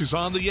station. This is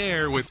On the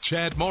Air with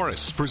Chad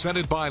Morris,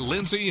 presented by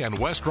Lindsay and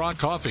West Rock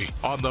Coffee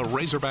on the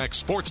Razorback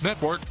Sports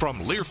Network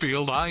from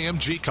Learfield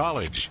IMG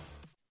College.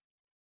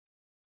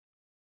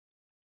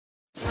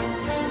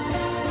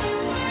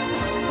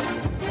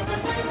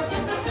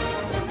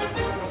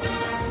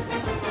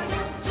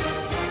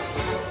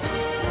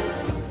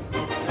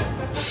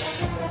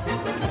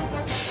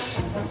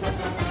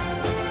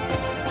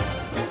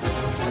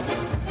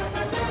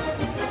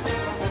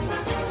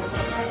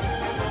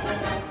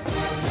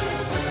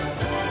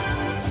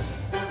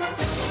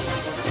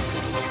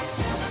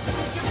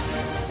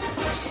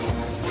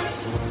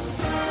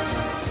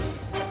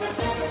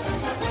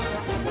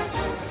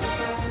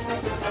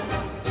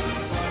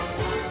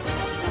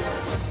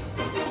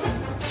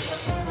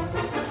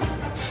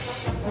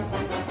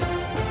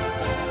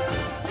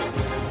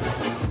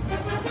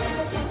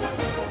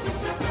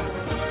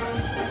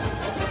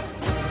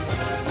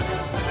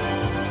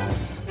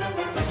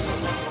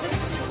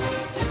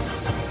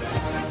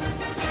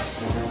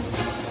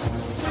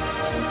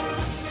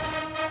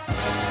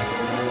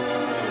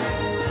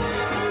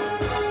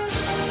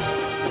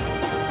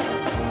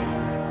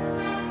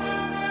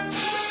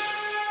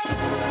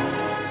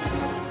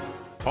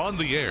 On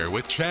the Air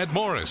with Chad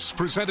Morris,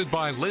 presented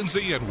by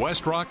Lindsay and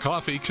West Rock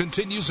Coffee,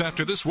 continues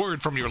after this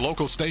word from your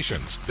local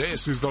stations.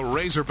 This is the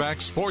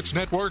Razorback Sports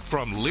Network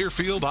from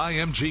Learfield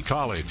IMG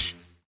College.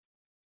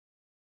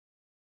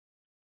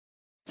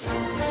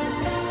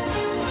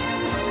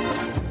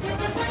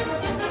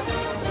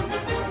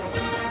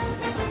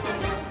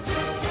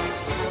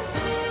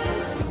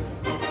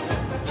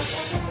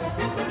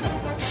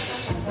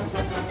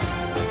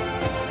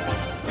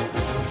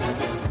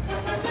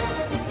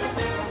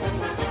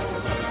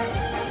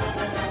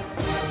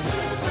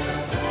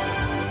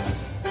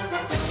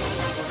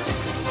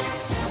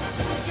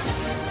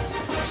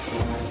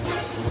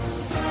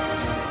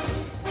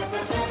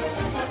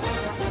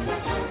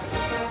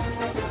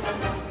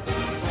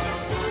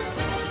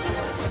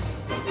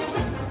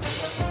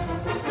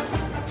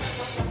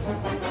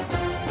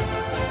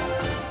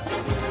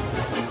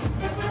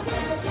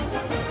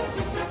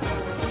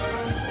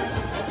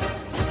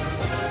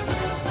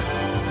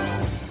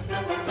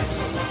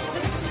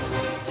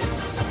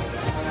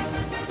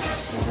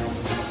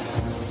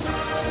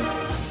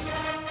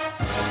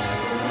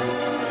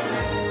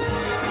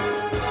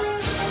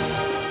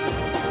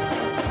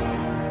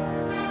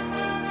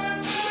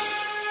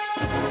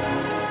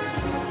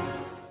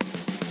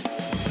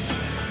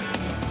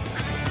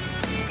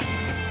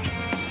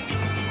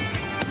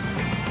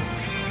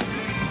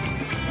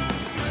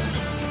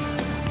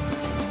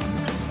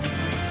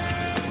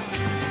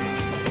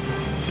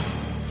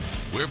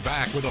 We're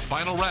back with a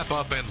final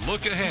wrap-up and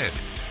look ahead.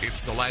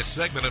 It's the last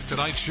segment of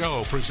tonight's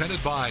show,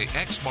 presented by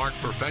Exmark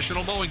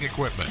Professional Mowing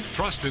Equipment.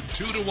 Trusted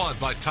 2-to-1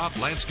 by top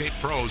landscape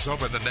pros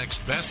over the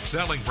next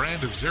best-selling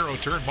brand of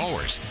zero-turn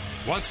mowers.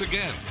 Once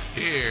again,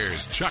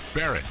 here's Chuck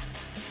Barrett.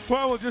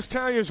 Well, we'll just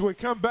tell you as we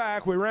come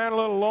back, we ran a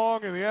little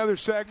long in the other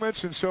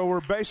segments, and so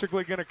we're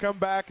basically going to come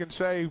back and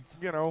say,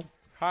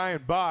 hi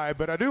and bye.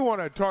 But I do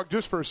want to talk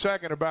just for a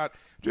second about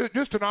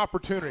just an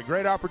opportunity,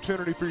 great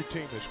opportunity for your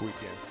team this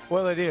weekend.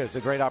 Well, it is a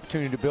great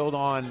opportunity to build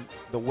on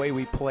the way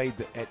we played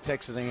at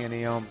Texas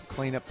A&M,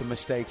 clean up the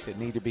mistakes that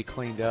need to be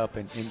cleaned up,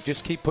 and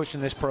just keep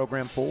pushing this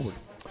program forward.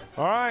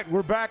 All right,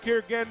 we're back here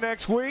again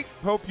next week.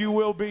 Hope you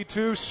will be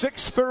too.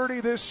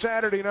 6:30 this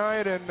Saturday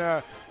night,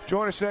 and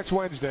join us next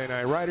Wednesday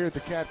night right here at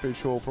the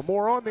Catfish Hole for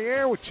more On the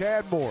Air with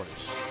Chad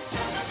Morris.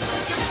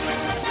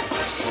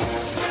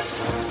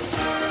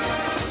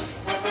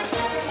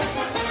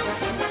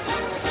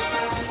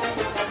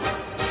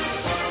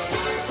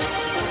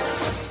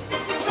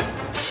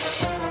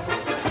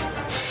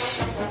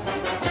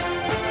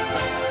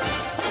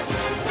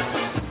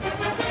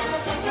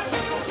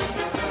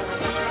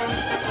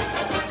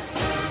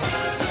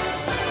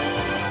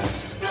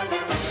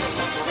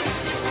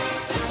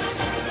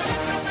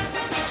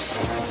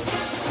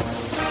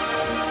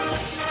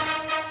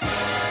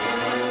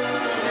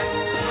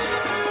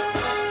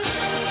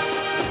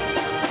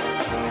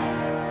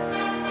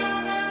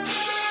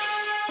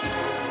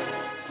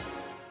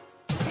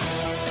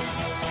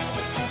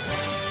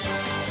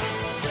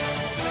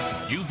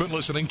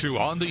 Listening to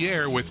On the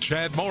Air with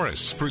Chad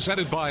Morris,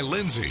 presented by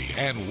Lindsay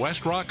and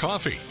West Rock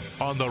Coffee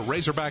on the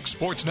Razorback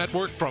Sports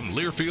Network from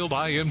Learfield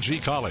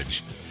IMG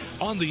College.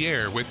 On the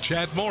Air with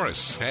Chad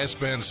Morris has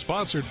been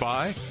sponsored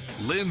by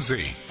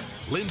Lindsay.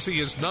 Lindsay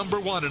is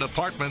 #1 in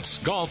apartments,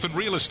 golf, and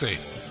real estate.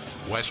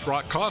 West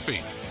Rock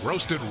Coffee,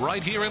 roasted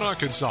right here in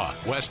Arkansas.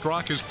 West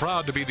Rock is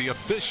proud to be the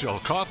official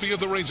coffee of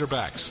the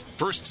Razorbacks.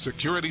 First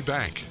Security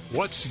Bank.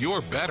 What's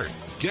your better?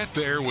 Get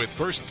there with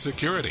First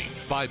Security.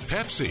 By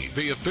Pepsi,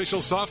 the official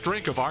soft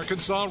drink of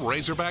Arkansas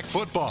Razorback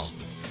football.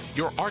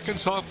 Your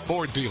Arkansas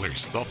Ford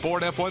dealers. The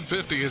Ford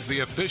F-150 is the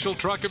official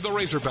truck of the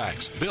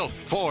Razorbacks. Built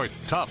Ford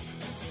tough.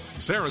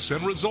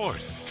 Saracen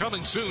Resort.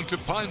 Coming soon to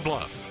Pine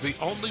Bluff, the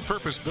only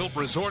purpose-built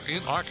resort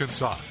in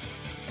Arkansas.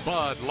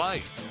 Bud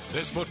Light.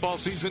 This football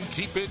season,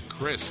 keep it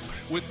crisp.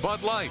 With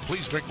Bud Light,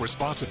 please drink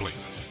responsibly.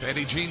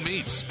 Petit Jean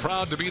Meats,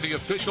 proud to be the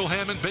official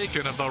ham and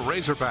bacon of the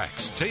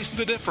Razorbacks. Taste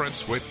the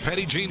difference with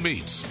Petit Jean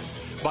Meats.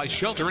 By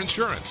Shelter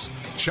Insurance.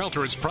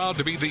 Shelter is proud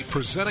to be the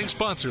presenting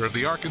sponsor of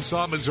the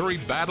Arkansas-Missouri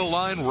Battle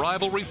Line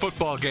rivalry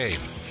football game.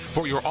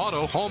 For your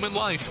auto, home, and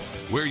life,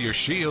 we're your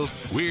shield,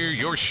 we're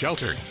your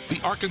shelter. The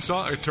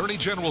Arkansas Attorney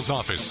General's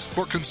Office.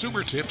 For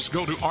consumer tips,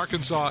 go to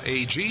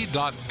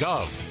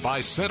arkansasag.gov. By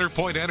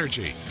Centerpoint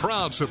Energy,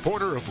 proud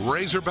supporter of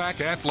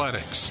Razorback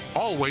Athletics.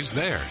 Always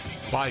there.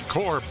 By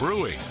Core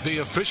Brewing, the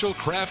official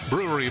craft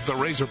brewery of the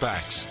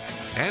Razorbacks.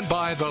 And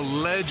by the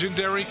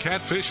legendary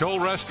Catfish Hole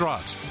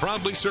Restaurants,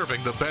 proudly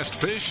serving the best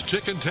fish,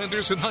 chicken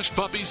tenders, and hush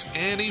puppies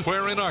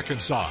anywhere in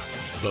Arkansas.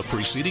 The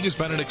preceding has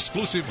been an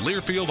exclusive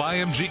Learfield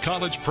IMG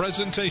College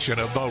presentation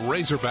of the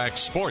Razorback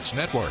Sports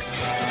Network.